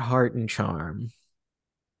he's got heart and charm.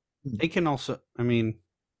 They can also, I mean,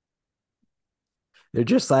 They're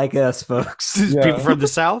just like us, folks. Yeah. people from the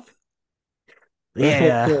South?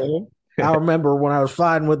 Yeah. I remember when I was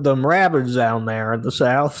fighting with them rabbits down there in the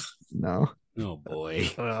South. No. Oh,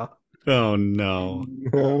 boy. Well, Oh, no.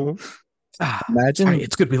 Imagine sorry,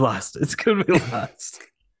 it's gonna be lost. It's gonna be lost.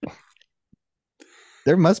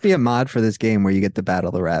 there must be a mod for this game where you get to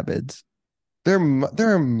battle the rabbits. There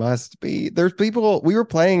must be. There's people. We were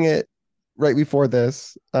playing it right before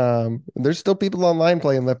this. There's still people online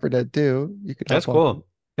playing Left 4 Dead 2. You could That's hop on. cool.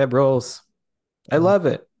 That rolls. I love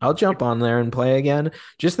it. I'll jump on there and play again.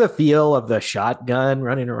 Just the feel of the shotgun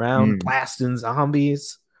running around, blasting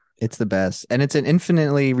zombies. It's the best, and it's an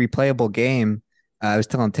infinitely replayable game. I was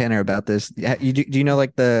telling Tanner about this. Do you know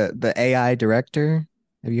like the AI director?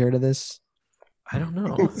 Have you heard of this? I don't know.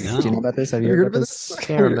 No. Do you know about this? Have you You heard heard about of this? this?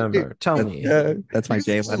 Can't remember. Tell me. Yeah. That's my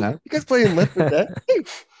jam. You guys playing Left 4 Dead?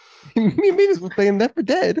 Hey, me and Mavis were playing Left 4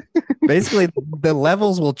 Dead. Basically, the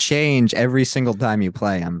levels will change every single time you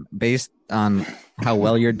play them based on how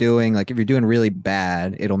well you're doing. Like if you're doing really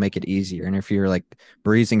bad, it'll make it easier, and if you're like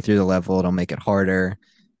breezing through the level, it'll make it harder.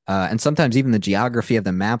 And sometimes even the geography of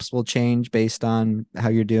the maps will change based on how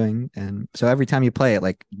you're doing. And so every time you play it,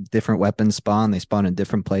 like different weapons spawn, they spawn in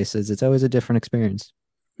different places. It's always a different experience.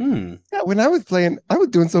 Hmm. Yeah, when I was playing, I was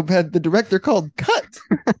doing so bad. The director called cut.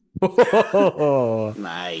 Oh,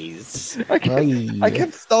 Nice. I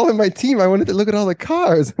kept stalling my team. I wanted to look at all the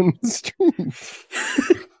cars on the street.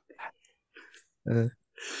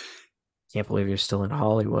 can't believe you're still in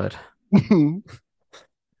Hollywood.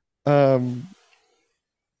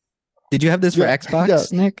 Did you have this for Yeah,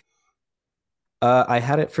 Xbox, yeah. Nick? I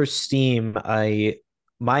had it for Steam.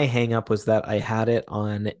 My hang up was that I had it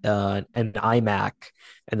on an iMac,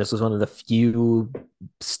 and this was one of the few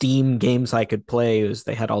Steam games I could play.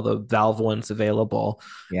 They had all the Valve ones available.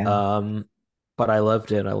 Yeah. but I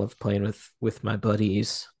loved it. I loved playing with my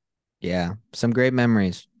buddies. Yeah, some great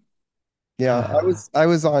memories. Yeah, I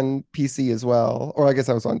was on PC as well, or I guess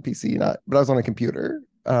I was on PC, not, but I was on a computer.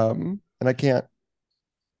 And I can't.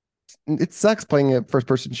 It sucks playing a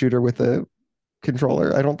first-person shooter with a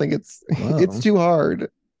controller. I don't think it's Whoa. too hard.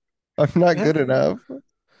 I'm not Yeah. good enough.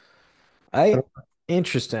 I I don't-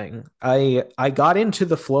 interesting. I got into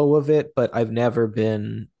the flow of it, but I've never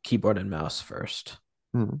been keyboard and mouse first.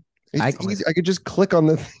 hmm. I It's easy. I could just click on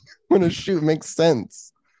the thing when a shoot makes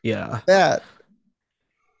sense. Yeah. That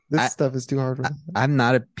this I stuff is too hard for me. I'm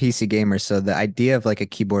not a PC gamer, so the idea of like a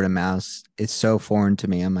keyboard and mouse is so foreign to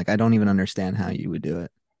me. I'm like, I don't even understand how you would do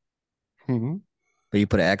it. Mhm. But you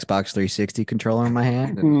put an Xbox 360 controller in my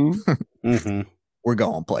hand, and Mhm. Mm-hmm. we're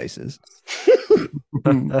going places.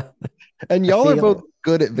 Mhm. And y'all are feel- both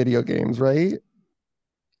good at video games, right?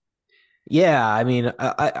 Yeah, I mean,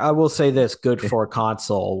 I will say this: good for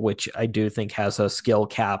console, which I do think has a skill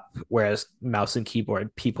cap, whereas mouse and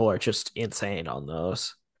keyboard, people are just insane on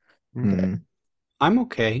those. Okay. Mm. I'm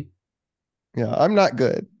okay. Yeah, I'm not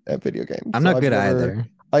good at video games. I'm so not I've good never-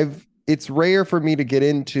 either. It's rare for me to get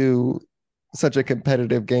into such a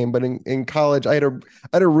competitive game, but in college I had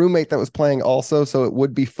a roommate that was playing also, so it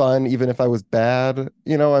would be fun even if I was bad.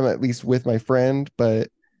 I'm at least with my friend, but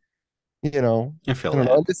I feel I don't that.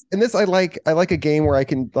 know. And this I like a game where I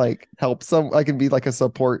can like help I can be like a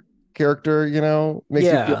support character, makes me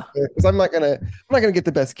feel Yeah, good. Because I'm not gonna get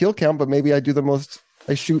the best kill count, but maybe I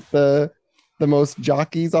shoot the most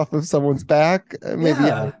jockeys off of someone's back. Maybe I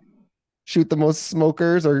yeah, shoot the most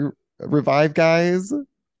smokers or revive guys.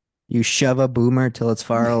 You shove a boomer till it's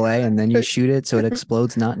far away, and then you shoot it so it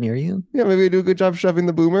explodes not near you. Yeah, maybe I do a good job shoving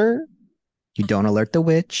the boomer. You don't alert the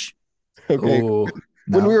witch. Okay. Ooh,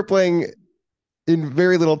 When No. we were playing in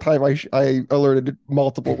very little time, I alerted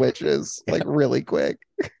multiple witches like really quick.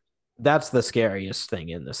 that's the scariest thing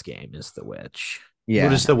in this game is the witch. Yeah.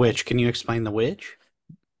 What is the witch? Can you explain the witch?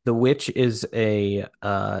 The witch is a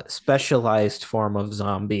specialized form of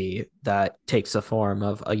zombie that takes the form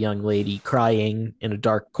of a young lady crying in a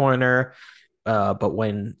dark corner. But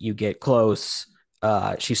when you get close,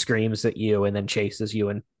 she screams at you and then chases you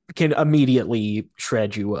and can immediately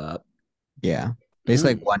shred you up. Yeah.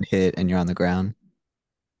 Basically, like one hit and you're on the ground.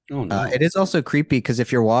 Oh no. It is also creepy because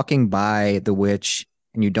if you're walking by the witch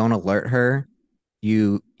and you don't alert her,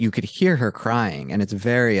 you could hear her crying, and it's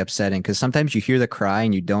very upsetting because sometimes you hear the cry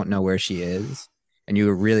and you don't know where she is, and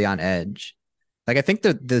you're really on edge. Like I think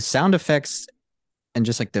the sound effects and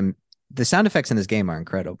just like the sound effects in this game are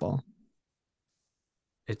incredible.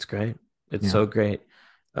 It's great. It's Yeah. so great.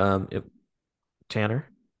 Tanner?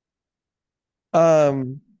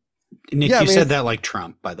 Um, Nick, yeah, I you mean, said it's- that like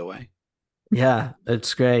Trump, by the way. Yeah,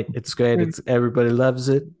 it's great. It's great. It's everybody loves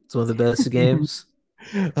it. It's one of the best games.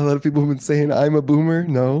 a lot of people have been saying I'm a boomer.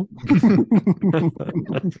 No.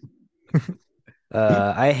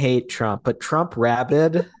 I hate Trump, but Trump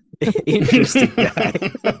Rabid, interesting guy.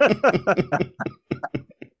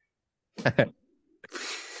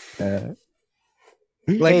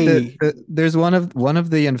 Like Hey. there's one of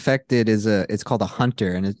the infected it's called a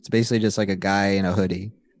hunter, and it's basically just like a guy in a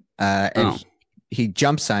hoodie. And Oh. he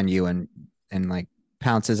jumps on you and like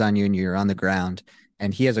pounces on you and you're on the ground.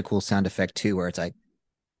 And he has a cool sound effect too, where it's like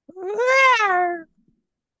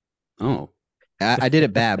Oh. I did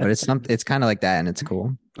it bad, but it's kind of like that and it's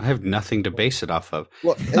cool. I have nothing to base it off of.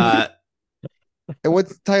 Well, and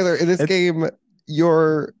what's Tyler in this game?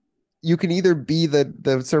 You can either be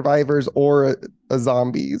the survivors or a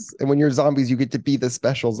zombies, and when you're zombies, you get to be the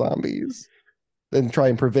special zombies, and try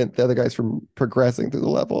and prevent the other guys from progressing through the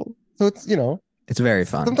level. So It's very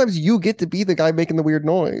fun. sometimes you get to be the guy making the weird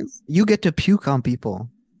noise. You get to puke on people.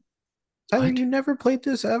 Tyler, What? you never played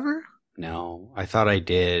this ever? No, I thought I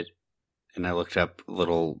did. And I looked up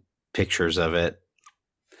little pictures of it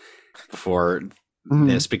before Mhm.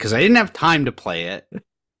 this because I didn't have time to play it.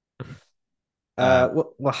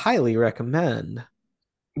 Well, highly recommend.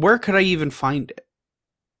 Where could I even find it?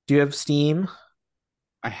 Do you have Steam?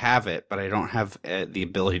 I have it, but I don't have the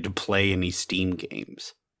ability to play any Steam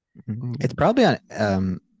games. It's probably on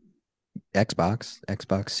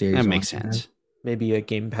Xbox Series. That One. makes sense. Maybe a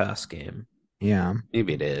Game Pass game. Yeah,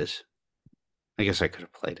 Maybe it is. I guess I could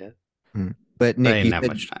have played it. but But I Nick, didn't have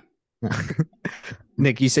much time.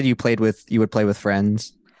 Nick, you said you would play with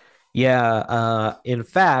friends. Yeah, in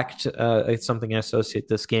fact, it's something I associate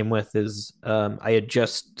this game with is I had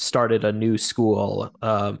just started a new school,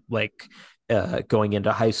 going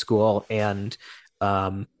into high school, and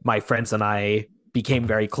my friends and I became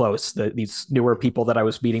very close. These newer people that I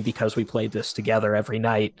was meeting because we played this together every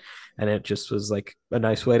night, and it just was like a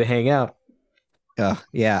nice way to hang out.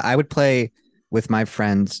 Yeah, I would play with my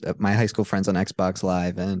friends, my high school friends on Xbox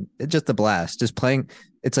Live, and it's just a blast. Just playing,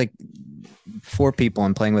 it's like 4 people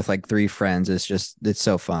and playing with like 3 friends. It's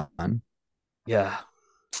so fun. Yeah.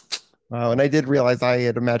 Wow, and I did realize I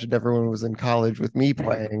had imagined everyone was in college with me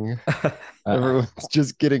playing. Everyone's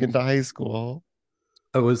just getting into high school.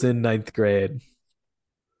 I was in 9th grade.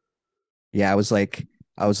 Yeah, I was like,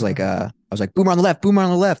 boomer on the left, boomer on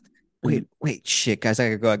the left. Wait, shit, guys,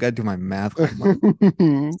 I gotta do my math.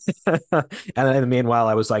 And then meanwhile,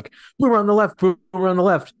 I was like, boomer on the left, boomer on the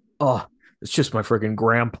left. Oh, it's just my freaking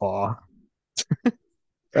grandpa.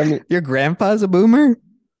 I mean, Your grandpa's a boomer?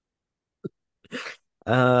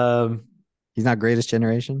 Um, He's not greatest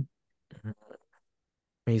generation.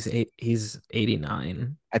 he's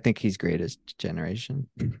 89. I think he's greatest generation.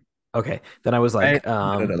 Okay, then I was like,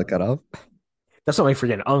 The cutoff. that's not my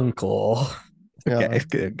freaking uncle. Okay,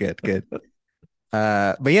 good.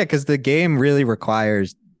 But yeah, because the game really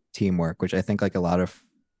requires teamwork, which I think like a lot of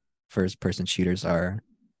first-person shooters are.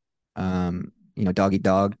 Dog eat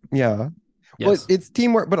dog. yeah. Yes. Well, it's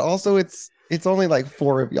teamwork, but also it's only like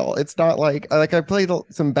 4 of y'all. It's not like I played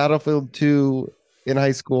some Battlefield 2 in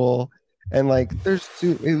high school, and like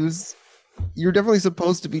you're definitely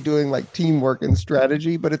supposed to be doing like teamwork and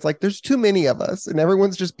strategy, but it's like there's too many of us, and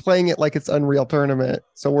everyone's just playing it like it's Unreal Tournament.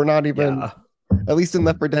 So we're not even. Yeah. At least in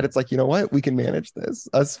Left 4 Dead, it's like, you know what? We can manage this.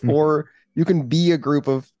 Us 4, you can be a group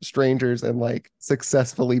of strangers and like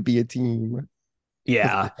successfully be a team.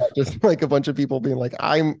 Yeah. Just like a bunch of people being like,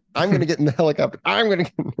 I'm gonna get in the helicopter. I'm gonna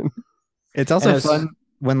get in. It's also fun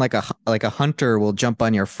when like a hunter will jump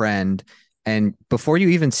on your friend, and before you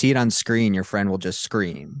even see it on screen, your friend will just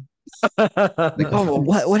scream. Like, oh,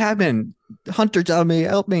 what happened? Hunter told me,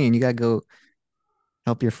 help me, and you gotta go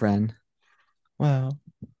help your friend. Wow.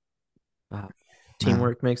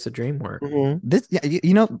 Teamwork makes the dream work. Mhm. This,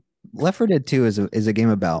 Left 4 Dead 2 is a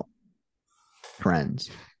game about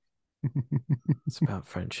friends. It's about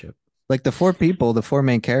friendship. Like the 4 people, the 4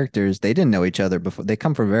 main characters, they didn't know each other before. They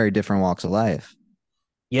come from very different walks of life.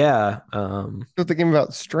 Yeah. It's the game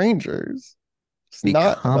about strangers. It's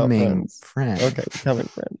not about Becoming friends. friends. Okay, becoming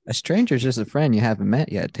friends. A stranger's just a friend you haven't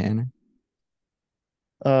met yet, Tanner.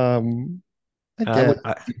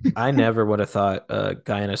 I never would have thought a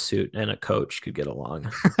guy in a suit and a coach could get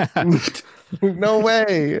along. No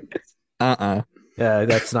way. Uh-uh. Yeah,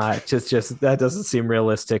 that's not just that doesn't seem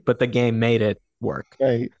realistic, but the game made it work.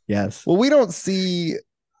 Right. Yes. Well, we don't see,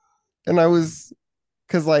 and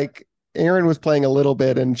because like Erin was playing a little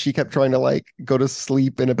bit and she kept trying to like go to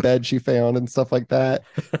sleep in a bed she found and stuff like that.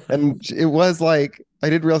 And it was like, I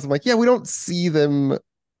did realize, I'm like, yeah, we don't see them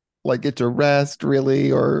like get to rest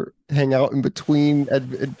really or hang out in between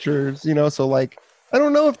adventures, so like, I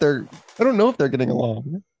don't know if they're getting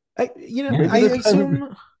along. I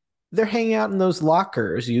assume they're hanging out in those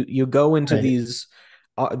lockers. You go into Right. these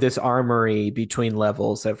this armory between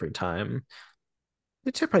levels every time.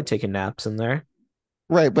 They're probably taking naps in there.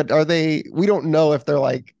 Right, but we don't know if they're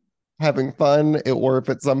like having fun or if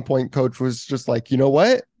at some point coach was just like, you know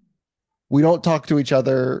what? We don't talk to each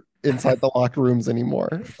other inside the locker rooms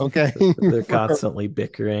anymore. Okay. They're constantly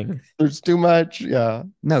bickering. There's too much. Yeah.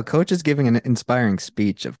 No, coach is giving an inspiring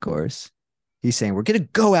speech, of course. He's saying, we're going to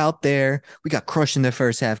go out there. We got crushed in the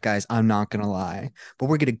first half, guys. I'm not going to lie. But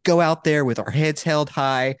we're going to go out there with our heads held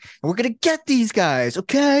high, and we're going to get these guys,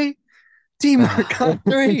 okay? Teamwork on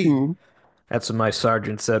 3. That's what my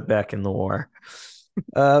sergeant said back in the war.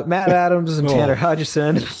 Matt Adams and Tanner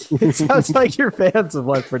Hodgeson. It sounds like you're fans of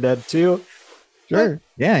Left 4 Dead 2. Sure.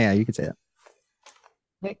 Yeah, you could say that.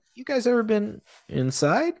 Hey, you guys ever been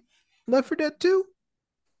inside Left 4 Dead 2?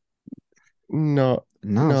 No.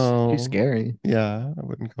 No, it's too scary. Yeah, I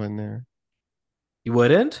wouldn't go in there. You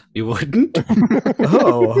wouldn't? You wouldn't?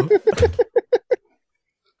 Oh.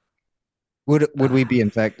 Would we be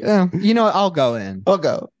infected? I'll go in. I'll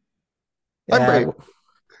go. I'm brave.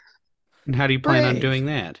 And how do you plan on Brave. doing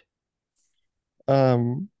that? I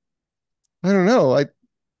don't know.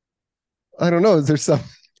 I don't know. Is there some?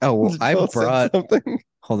 Oh, well, I Jill said brought. something.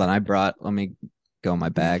 Hold on, let me go in my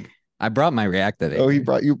bag. I brought my reactivator. Oh, he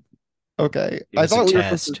brought you. Okay, It I was a thought we were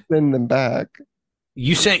test. supposed to send them back.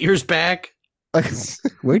 You sent yours back? I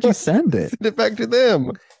send Where'd you send it? it back to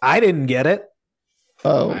them. I didn't get it.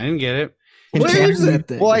 Oh, I didn't get it. Where is that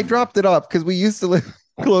thing? well, I dropped it off because we used to live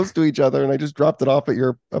close to each other, and I just dropped it off at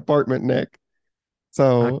your apartment, Nick.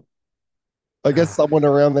 So, I guess someone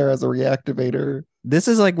around there has a reactivator. This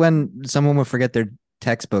is like when someone would forget their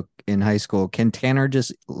textbook in high school. Can Tanner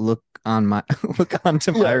just look onto my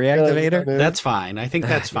reactivator? That's fine. I think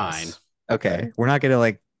that's fine. Yes. Okay, we're not gonna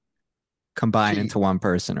like combine into one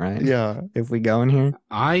person, right? Yeah. If we go in here,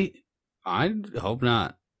 I hope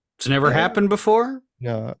not. It's never happened before?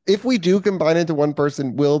 Yeah. If we do combine into one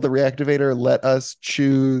person, will the reactivator let us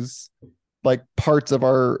choose like parts of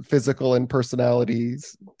our physical and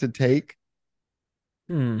personalities to take?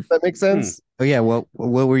 Does that make sense? Oh yeah, what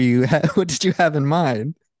were you what did you have in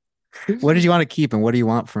mind? What did you want to keep and what do you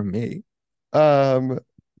want from me?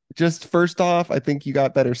 Just first off, I think you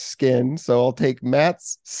got better skin, so I'll take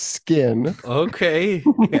Matt's skin. Okay.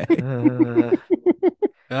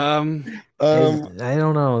 I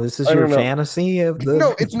don't know. This is I your don't know. fantasy of the.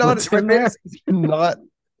 No, it's not. what's My in there? fantasy is not.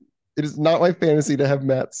 It is not my fantasy to have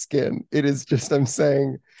Matt's skin. It is just I'm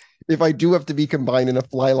saying, if I do have to be combined in a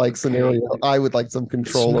fly-like scenario, I would like some It's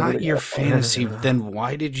control over not the your outcome. fantasy. Then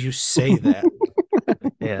why did you say that?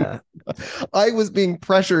 Yeah. I was being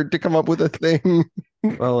pressured to come up with a thing.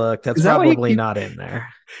 Well, look, that's Is that why you probably keep- not in there.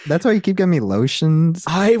 That's why you keep giving me lotions.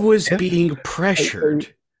 I was being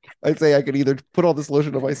pressured. I'd say I could either put all this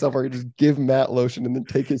lotion on myself or I could just give Matt lotion and then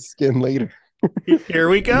take his skin later. Here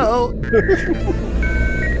we go.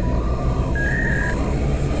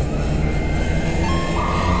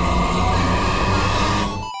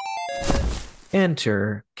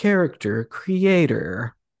 Enter character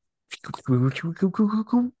creator.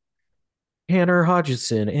 Tanner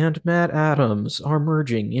Hodgeson and Matt Adams are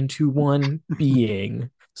merging into one being.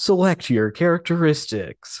 Select your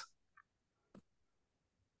characteristics.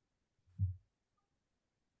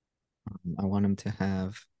 I want him to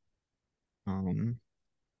have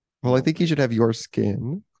Well, I think you should have your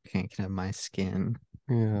skin. okay, can have my skin.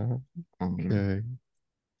 Yeah. Okay. Okay.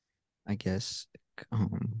 I guess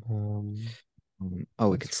we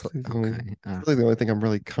could That's okay. really the only thing I'm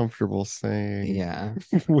really comfortable saying. Yeah.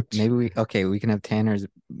 Which- Maybe we can have Tanner's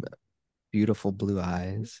beautiful blue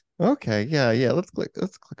eyes. Okay. Yeah. Let's click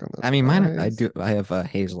on those. I mean, mine eyes. I have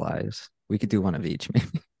hazel eyes. We could do one of each maybe.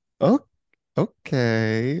 Oh,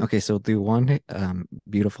 okay. Okay, so we'll do one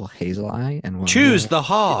beautiful hazel eye and one Choose the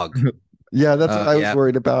hog. Yeah, that's what I was yeah.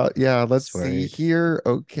 worried about. Yeah, let's see Worried. here.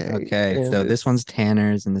 Okay. Okay, And so this one's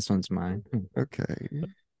Tanner's and this one's mine. okay.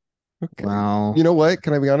 Okay. Wow. You know what?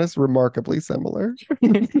 Can I be honest? Remarkably similar.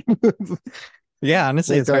 Yeah,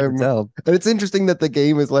 honestly, Like it's hard to tell. And it's interesting that the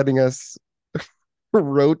game is letting us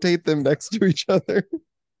rotate them next to each other.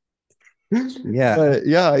 Yeah. But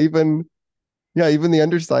even the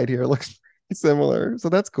underside here looks similar. So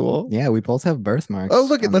that's cool. Yeah, we both have birthmarks. Oh,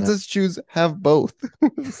 look, it on lets the- us choose have both.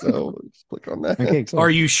 So just click on that. Okay, cool. Are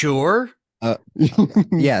you sure?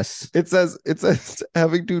 Yes. It says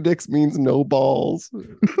having two dicks means no balls.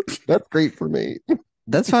 That's great for me.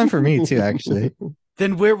 That's fine for me too, actually.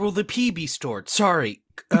 Then where will the pee be stored? Sorry.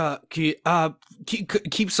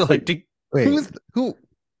 Keep selecting. Wait, Who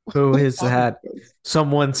Who is that?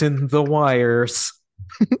 Someone's in the wires.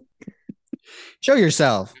 show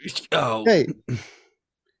yourself. Oh. Hey,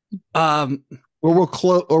 Um. or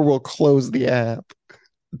we'll close the app.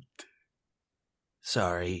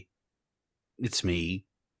 Sorry. It's me,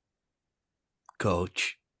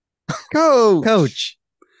 Coach. Coach.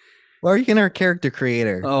 Why are you in our character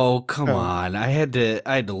creator? Oh, come Oh. on. I had to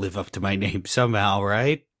live up to my name somehow,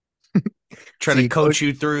 right? Try So to you coach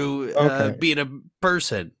you through Okay. being a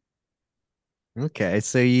person. Okay,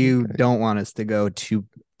 so you Okay. don't want us to go two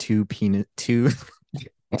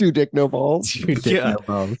Two dick, no balls. dick Yeah. no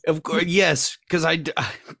balls. Of course, yes, because I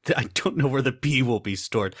don't know where the pee will be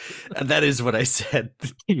stored. That is what I said.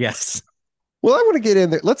 Yes. Well, I want to get in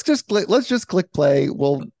there. Let's just click play.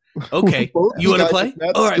 We'll Okay, both you want to guys play? with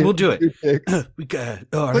Matt's All right, skin we'll do and two it. dicks. We got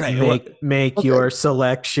all Click right. Make Okay. your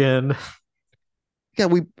selection. Yeah,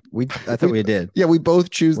 we I thought we did. both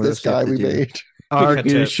choose What this else do you have guy to we do? made. Are Gotcha.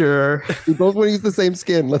 you sure? We both want to use the same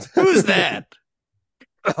skin. Let's Who's that?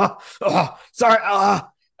 Sorry.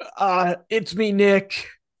 It's me, Nick.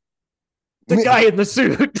 The guy in the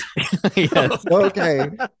suit. Yes. Okay.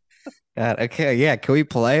 God, okay, yeah. Can we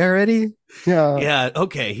play already? Yeah. Yeah.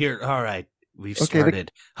 Okay. Here. All right. We've Okay,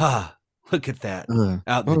 started. Look at that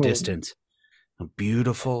out in the Oh. distance. A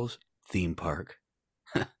beautiful theme park.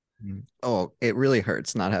 Oh, it really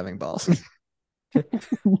hurts not having balls.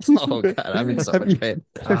 Oh God, I'm in so Have much you-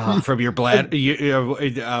 pain. From your bladder.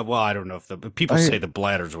 Well, I don't know if the people I- say the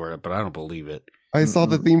bladders were it, but I don't believe it. I saw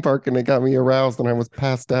the theme park and it got me aroused and I was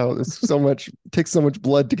passed out. It's so much takes so much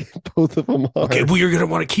blood to get both of them hard. Okay, well, you're gonna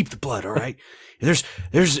want to keep the blood, all right? There's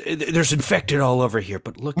infected all over here,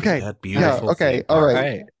 but look Okay, at that beautiful. okay, theme all park.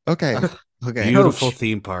 right. Okay. Okay. Beautiful Coach.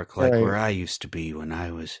 theme park, like Right. where I used to be when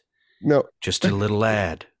I was No. just a little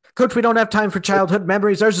lad, Coach, we don't have time for childhood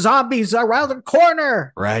memories. There's zombies around the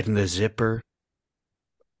corner. riding the zipper,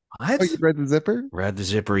 What? Oh, you read the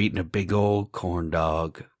zipper? eating a big old corn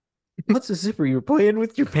dog. What's a zipper? You were playing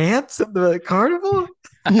with your pants at the carnival?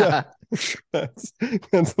 Yeah,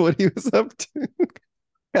 that's what he was up to.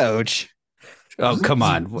 Coach. Oh, come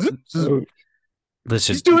on. Oh,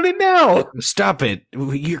 Listen, He's doing it now. stop it.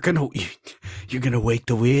 You're gonna wake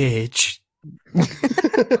the witch.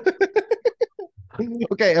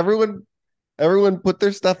 Okay, everyone put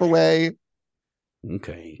their stuff away.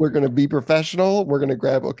 Okay. We're gonna be professional. We're gonna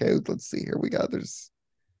grab. Okay, let's see here. There's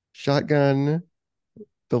shotgun,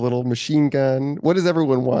 the little machine gun. What does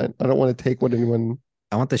everyone want? I don't want to take what anyone.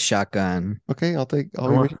 I want the shotgun. Okay, I'll take. I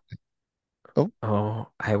want- Oh,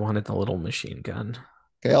 I wanted the little machine gun.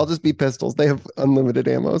 Okay, I'll just be pistols. They have unlimited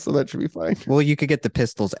ammo, so that should be fine. Well, you could get the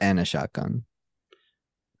pistols and a shotgun,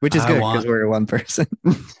 which is I good want- because we're one person.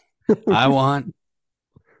 I want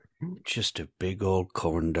just a big old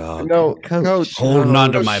corn dog. No, Coach. coach. Holding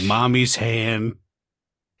on to Coach. my mommy's hand.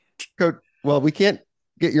 Coach. Well, we can't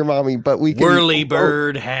get your mommy, but we can. Whirly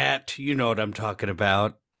bird hat. You know what I'm talking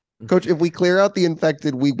about. Coach, if we clear out the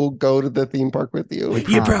infected, we will go to the theme park with you.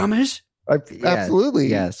 You promise? Absolutely.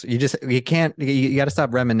 Yes. You can't. You got to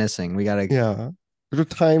stop reminiscing. We gotta. Yeah. There's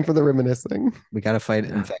time for the reminiscing. We gotta fight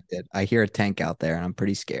infected. I hear a tank out there, and I'm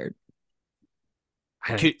pretty scared.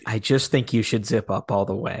 I just think you should zip up all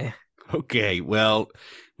the way. Okay, well,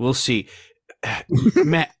 we'll see.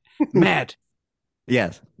 Matt,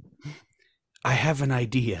 Yes. I have an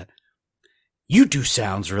idea. You do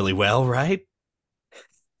sounds really well, right?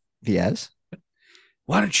 Yes.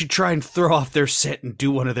 Why don't you try and throw off their set and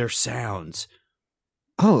do one of their sounds?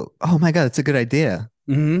 Oh my God, that's a good idea.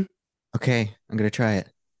 Mm-hmm. Okay, I'm gonna try it.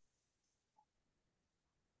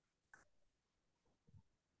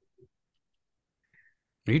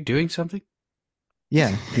 Are you doing something?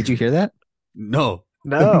 Yeah. Did you hear that? No.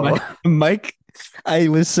 No. The mic. I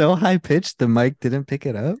was so high pitched, the mic didn't pick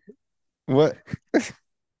it up. What?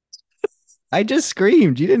 I just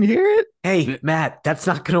screamed. You didn't hear it? Hey, Matt, that's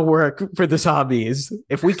not going to work for the zombies.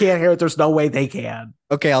 If we can't hear it, there's no way they can.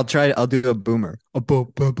 Okay, I'll try. I'll do a boomer. Oh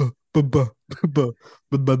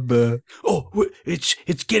Oh,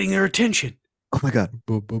 it's getting their attention. my God.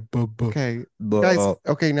 Okay. Guys,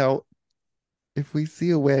 okay, now if we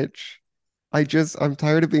see a witch, I'm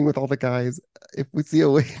tired of being with all the guys. If we see a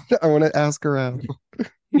witch, I want to ask her out.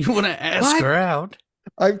 You want to ask What? her out?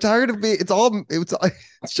 I'm tired of being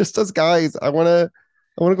it's just us guys. I want to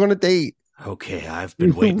go on a date. Okay, I've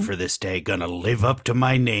been waiting for this day. Gonna live up to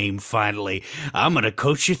my name finally. I'm gonna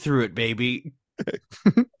coach you through it, baby.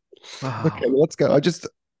 Okay, let's go. I just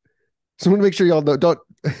want to make sure y'all know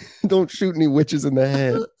don't shoot any witches in the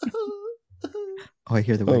head. Oh, I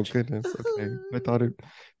hear the Oh witch. goodness. Okay.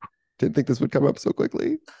 Didn't think this would come up so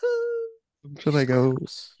quickly. Should I go?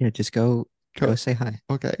 Yeah, just go say hi.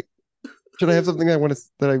 Okay. Should I have something I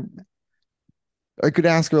could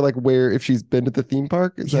ask her like where if she's been to the theme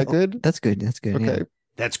park? Is Yeah, that good? That's good. That's good. Okay. Yeah.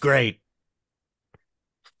 That's great.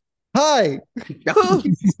 Hi.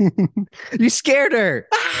 You scared her.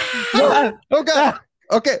 No. Oh god.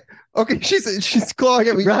 Okay. Okay. She's clawing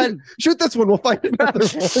at me. Run. Shoot this one. We'll find another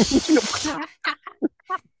one.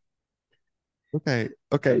 Okay.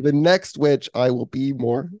 Okay. The next witch, I will be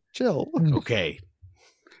more chill. Okay.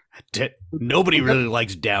 Nobody really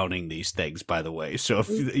likes downing these things, by the way. So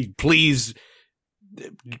if please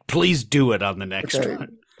do it on the next Okay.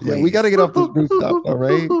 one. Yeah, we got to get off this rooftop. All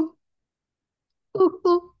right.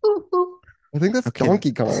 I think that's Okay.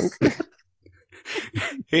 Donkey Kong.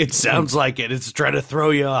 It sounds like it. It's trying to throw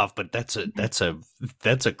you off, but that's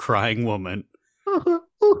a crying woman.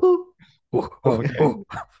 Okay.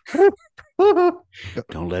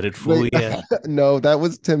 Don't let it fool you. No, that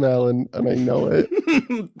was Tim Allen, and I know it.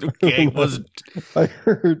 Okay, it was I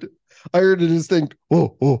heard a distinct.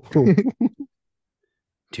 Oh.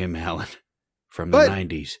 Tim Allen from the But-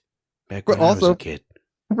 90s. Back but when I was also- a kid.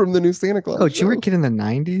 From the new Santa Claus. Coach, you were a show. kid in the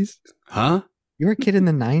 90s? Huh? You were a kid in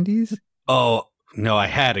the 90s? Oh, no, I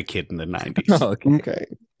had a kid in the 90s. Oh, okay. Okay.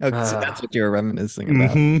 Okay, so that's what you were reminiscing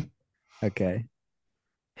about. Mhm. Okay.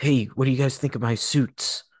 Hey, what do you guys think of my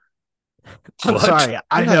suits? I'm What? sorry.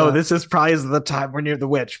 I Yeah. know this is probably the time we're near the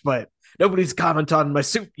witch, but nobody's commented on my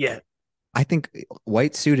suit yet. I think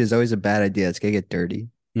white suit is always a bad idea. It's gonna get dirty.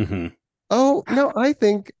 Mhm. Oh, no, I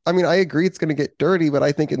agree it's going to get dirty, but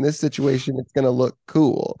I think in this situation, it's going to look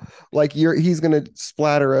cool. Like he's going to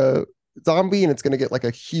splatter a zombie and it's going to get like a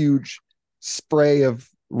huge spray of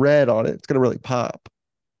red on it. It's going to really pop.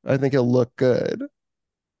 I think it'll look good.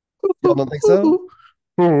 Y'all don't think so?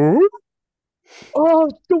 Oh,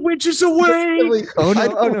 the witch is away. Really, Oh, no, I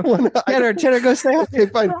oh, don't no. wanna- Tanner, go stay up. Okay,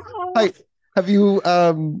 fine. Hi, have you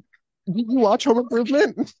did you watch Home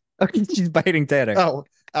Improvement? Okay, she's biting Tanner. Ow.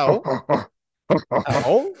 Ow.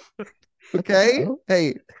 Oh. Okay.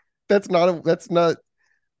 Hey, That's not.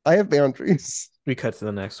 I have boundaries. We cut to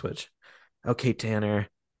the next switch. Okay, Tanner,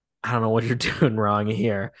 I don't know what you're doing wrong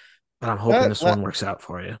here, but I'm hoping this one works out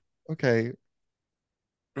for you. Okay.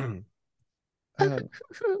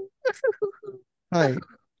 Hi.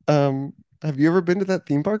 Have you ever been to that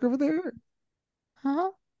theme park over there? Huh?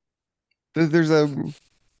 There's a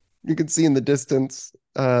you can see in the distance.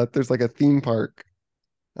 There's like a theme park.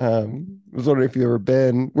 I was wondering if you've ever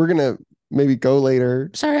been. We're gonna maybe go later.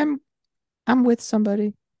 Sorry, I'm with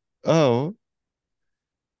somebody. Oh,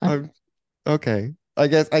 I'm okay. I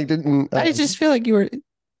guess I didn't. I just feel like you were.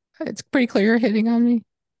 It's pretty clear you're hitting on me.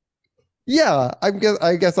 Yeah, I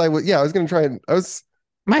guess I would. Yeah, I was gonna try and I was.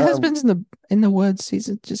 My husband's in the woods. He's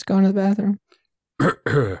just going to the bathroom.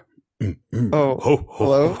 Oh,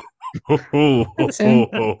 hello.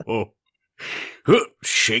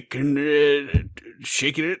 Shaking it.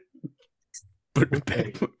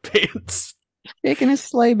 Pants. Shaking his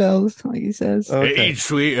sleigh bells, like he says. Okay. Hey,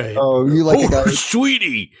 sweet. Oh, you like a guy?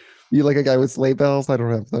 Sweetie. You like a guy with sleigh bells? I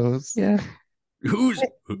don't have those. Yeah. Who's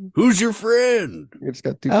your friend? You just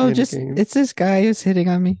got two. It's this guy who's hitting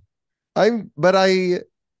on me. I'm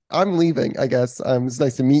leaving. I guess. It's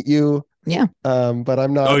nice to meet you. Yeah. But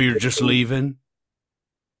I'm not. Oh, you're just leaving?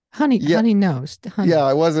 Honey knows. Honey. Yeah,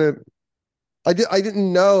 I wasn't. I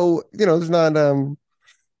didn't know. There's not.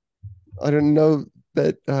 I didn't know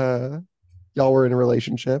that y'all were in a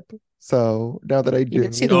relationship. So now that I do,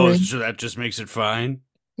 didn't see the ring. So that just makes it fine.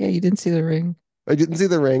 Yeah, you didn't see the ring. I didn't see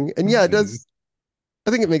the ring, and yeah, it does.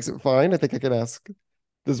 I think it makes it fine. I think I can ask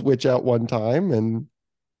this witch out one time, and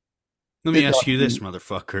let me ask you this,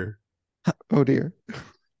 motherfucker. Oh dear.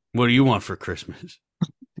 What do you want for Christmas?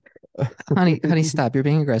 Honey, stop. You're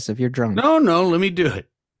being aggressive. You're drunk. No, let me do it.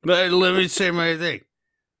 Let me say my thing.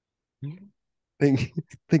 Thank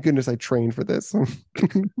goodness I trained for this.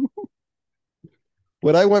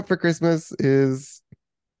 What I want for Christmas is,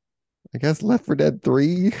 I guess, Left 4 Dead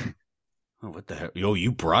 3. Oh, what the hell? Yo,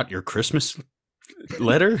 you brought your Christmas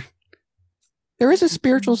letter? There is a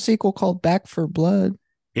spiritual sequel called Back for Blood.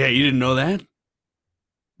 Yeah, you didn't know that?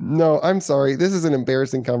 No, I'm sorry. This is an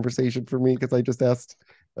embarrassing conversation for me because I just asked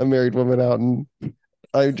a married woman out, and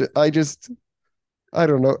I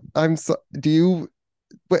don't know. Do you?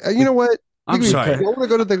 But you know what? I'm sorry. I want to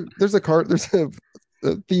go to there's a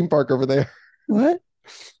theme park over there. What?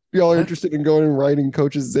 If y'all are interested in going and riding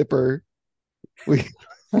Coach's zipper, we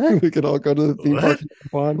could all go to the theme park.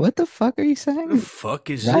 What the fuck are you saying? What the fuck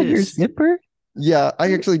is Ride your this? zipper? Yeah,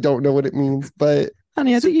 I actually don't know what it means, but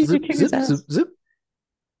honey, I think you should kick his ass. Zip.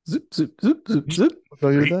 Don't hear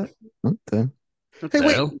that? What Hey,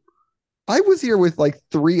 wait. Hell? I was here with like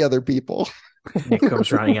 3 other people. Nick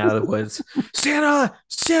comes running out of the woods. Santa!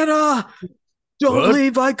 Don't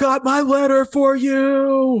leave. I got my letter for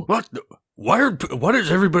you. What? Why does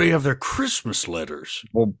everybody have their Christmas letters?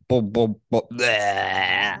 A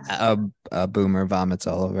boomer vomits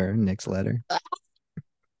all over Nick's letter.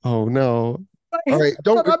 Oh no! All right, I'm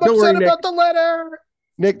don't upset worry, Nick. about the letter.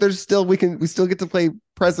 Nick, we still get to play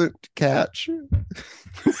present catch.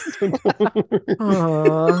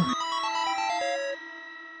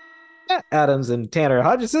 Adams and Tanner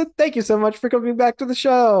Hodgeson, thank you so much for coming back to the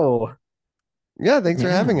show. Yeah, thanks for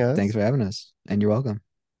having us. Thanks for having us, and you're welcome.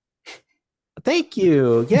 Thank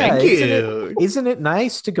you. Yeah, Thank you. Isn't it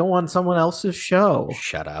nice to go on someone else's show?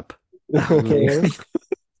 Shut up. Okay.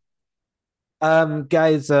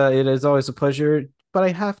 Guys, it is always a pleasure, but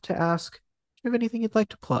I have to ask, do you have anything you'd like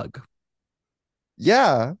to plug?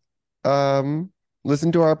 Yeah.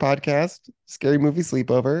 Listen to our podcast, Scary Movie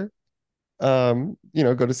Sleepover. Go to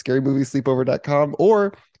scarymoviesleepover.com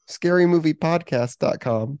or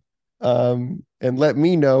scarymoviepodcast.com. And let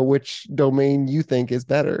me know which domain you think is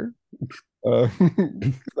better. I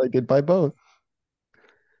did buy both.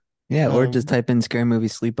 Yeah, or just type in Scary Movie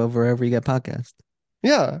Sleepover wherever you get podcast.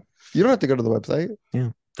 Yeah, you don't have to go to the website. Yeah,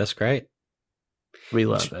 that's great. We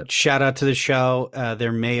love it. Shout out to the show.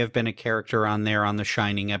 There may have been a character on there on the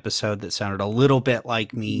Shining episode that sounded a little bit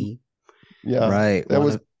like me. Yeah, right. That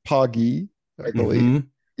was Poggy, I believe.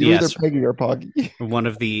 Mm-hmm. Either Peggy or Poggy. One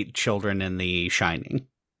of the children in the Shining.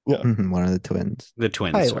 Yeah, one of the twins. The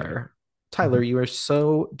twins. Tyler, you are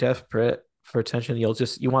so desperate for attention. You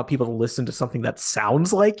want people to listen to something that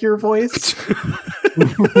sounds like your voice. Come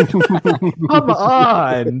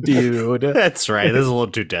on, dude. That's right. This is a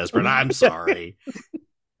little too desperate. I'm sorry.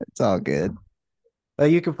 It's all good.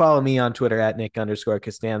 You can follow me on Twitter at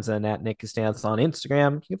Nick_Costanza and at Nick Costanza on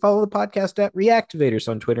Instagram. You can follow the podcast at Reactivators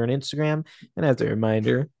on Twitter and Instagram. And as a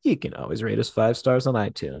reminder, you can always rate us 5 stars on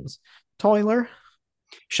iTunes. Tyler?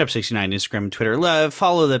 Shep69, Instagram and Twitter.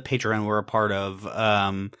 Follow the Patreon we're a part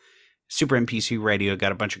of. Super NPC Radio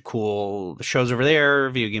got a bunch of cool shows over there.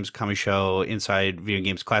 Video Games Comedy Show, Inside Video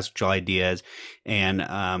Games Classical Ideas, and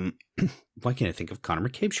why can't I think of Connor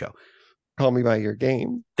McCabe Show? Call Me by Your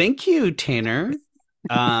Game. Thank you, Tanner.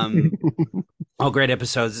 All great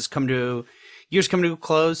episodes. Year's coming to a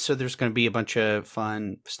close, so there's going to be a bunch of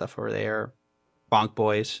fun stuff over there. Bonk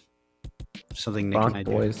Boys, something Nick and I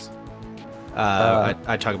do. Boys.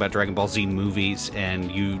 I talk about Dragon Ball Z movies,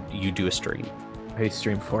 and you do a stream. I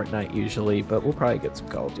stream Fortnite usually, but we'll probably get some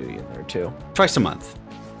Call of Duty in there too. Twice a month.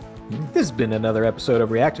 This has been another episode of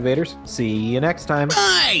Reactivators. See you next time.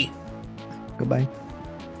 Bye! Goodbye.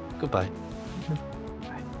 Goodbye.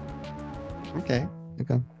 Okay.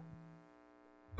 Okay.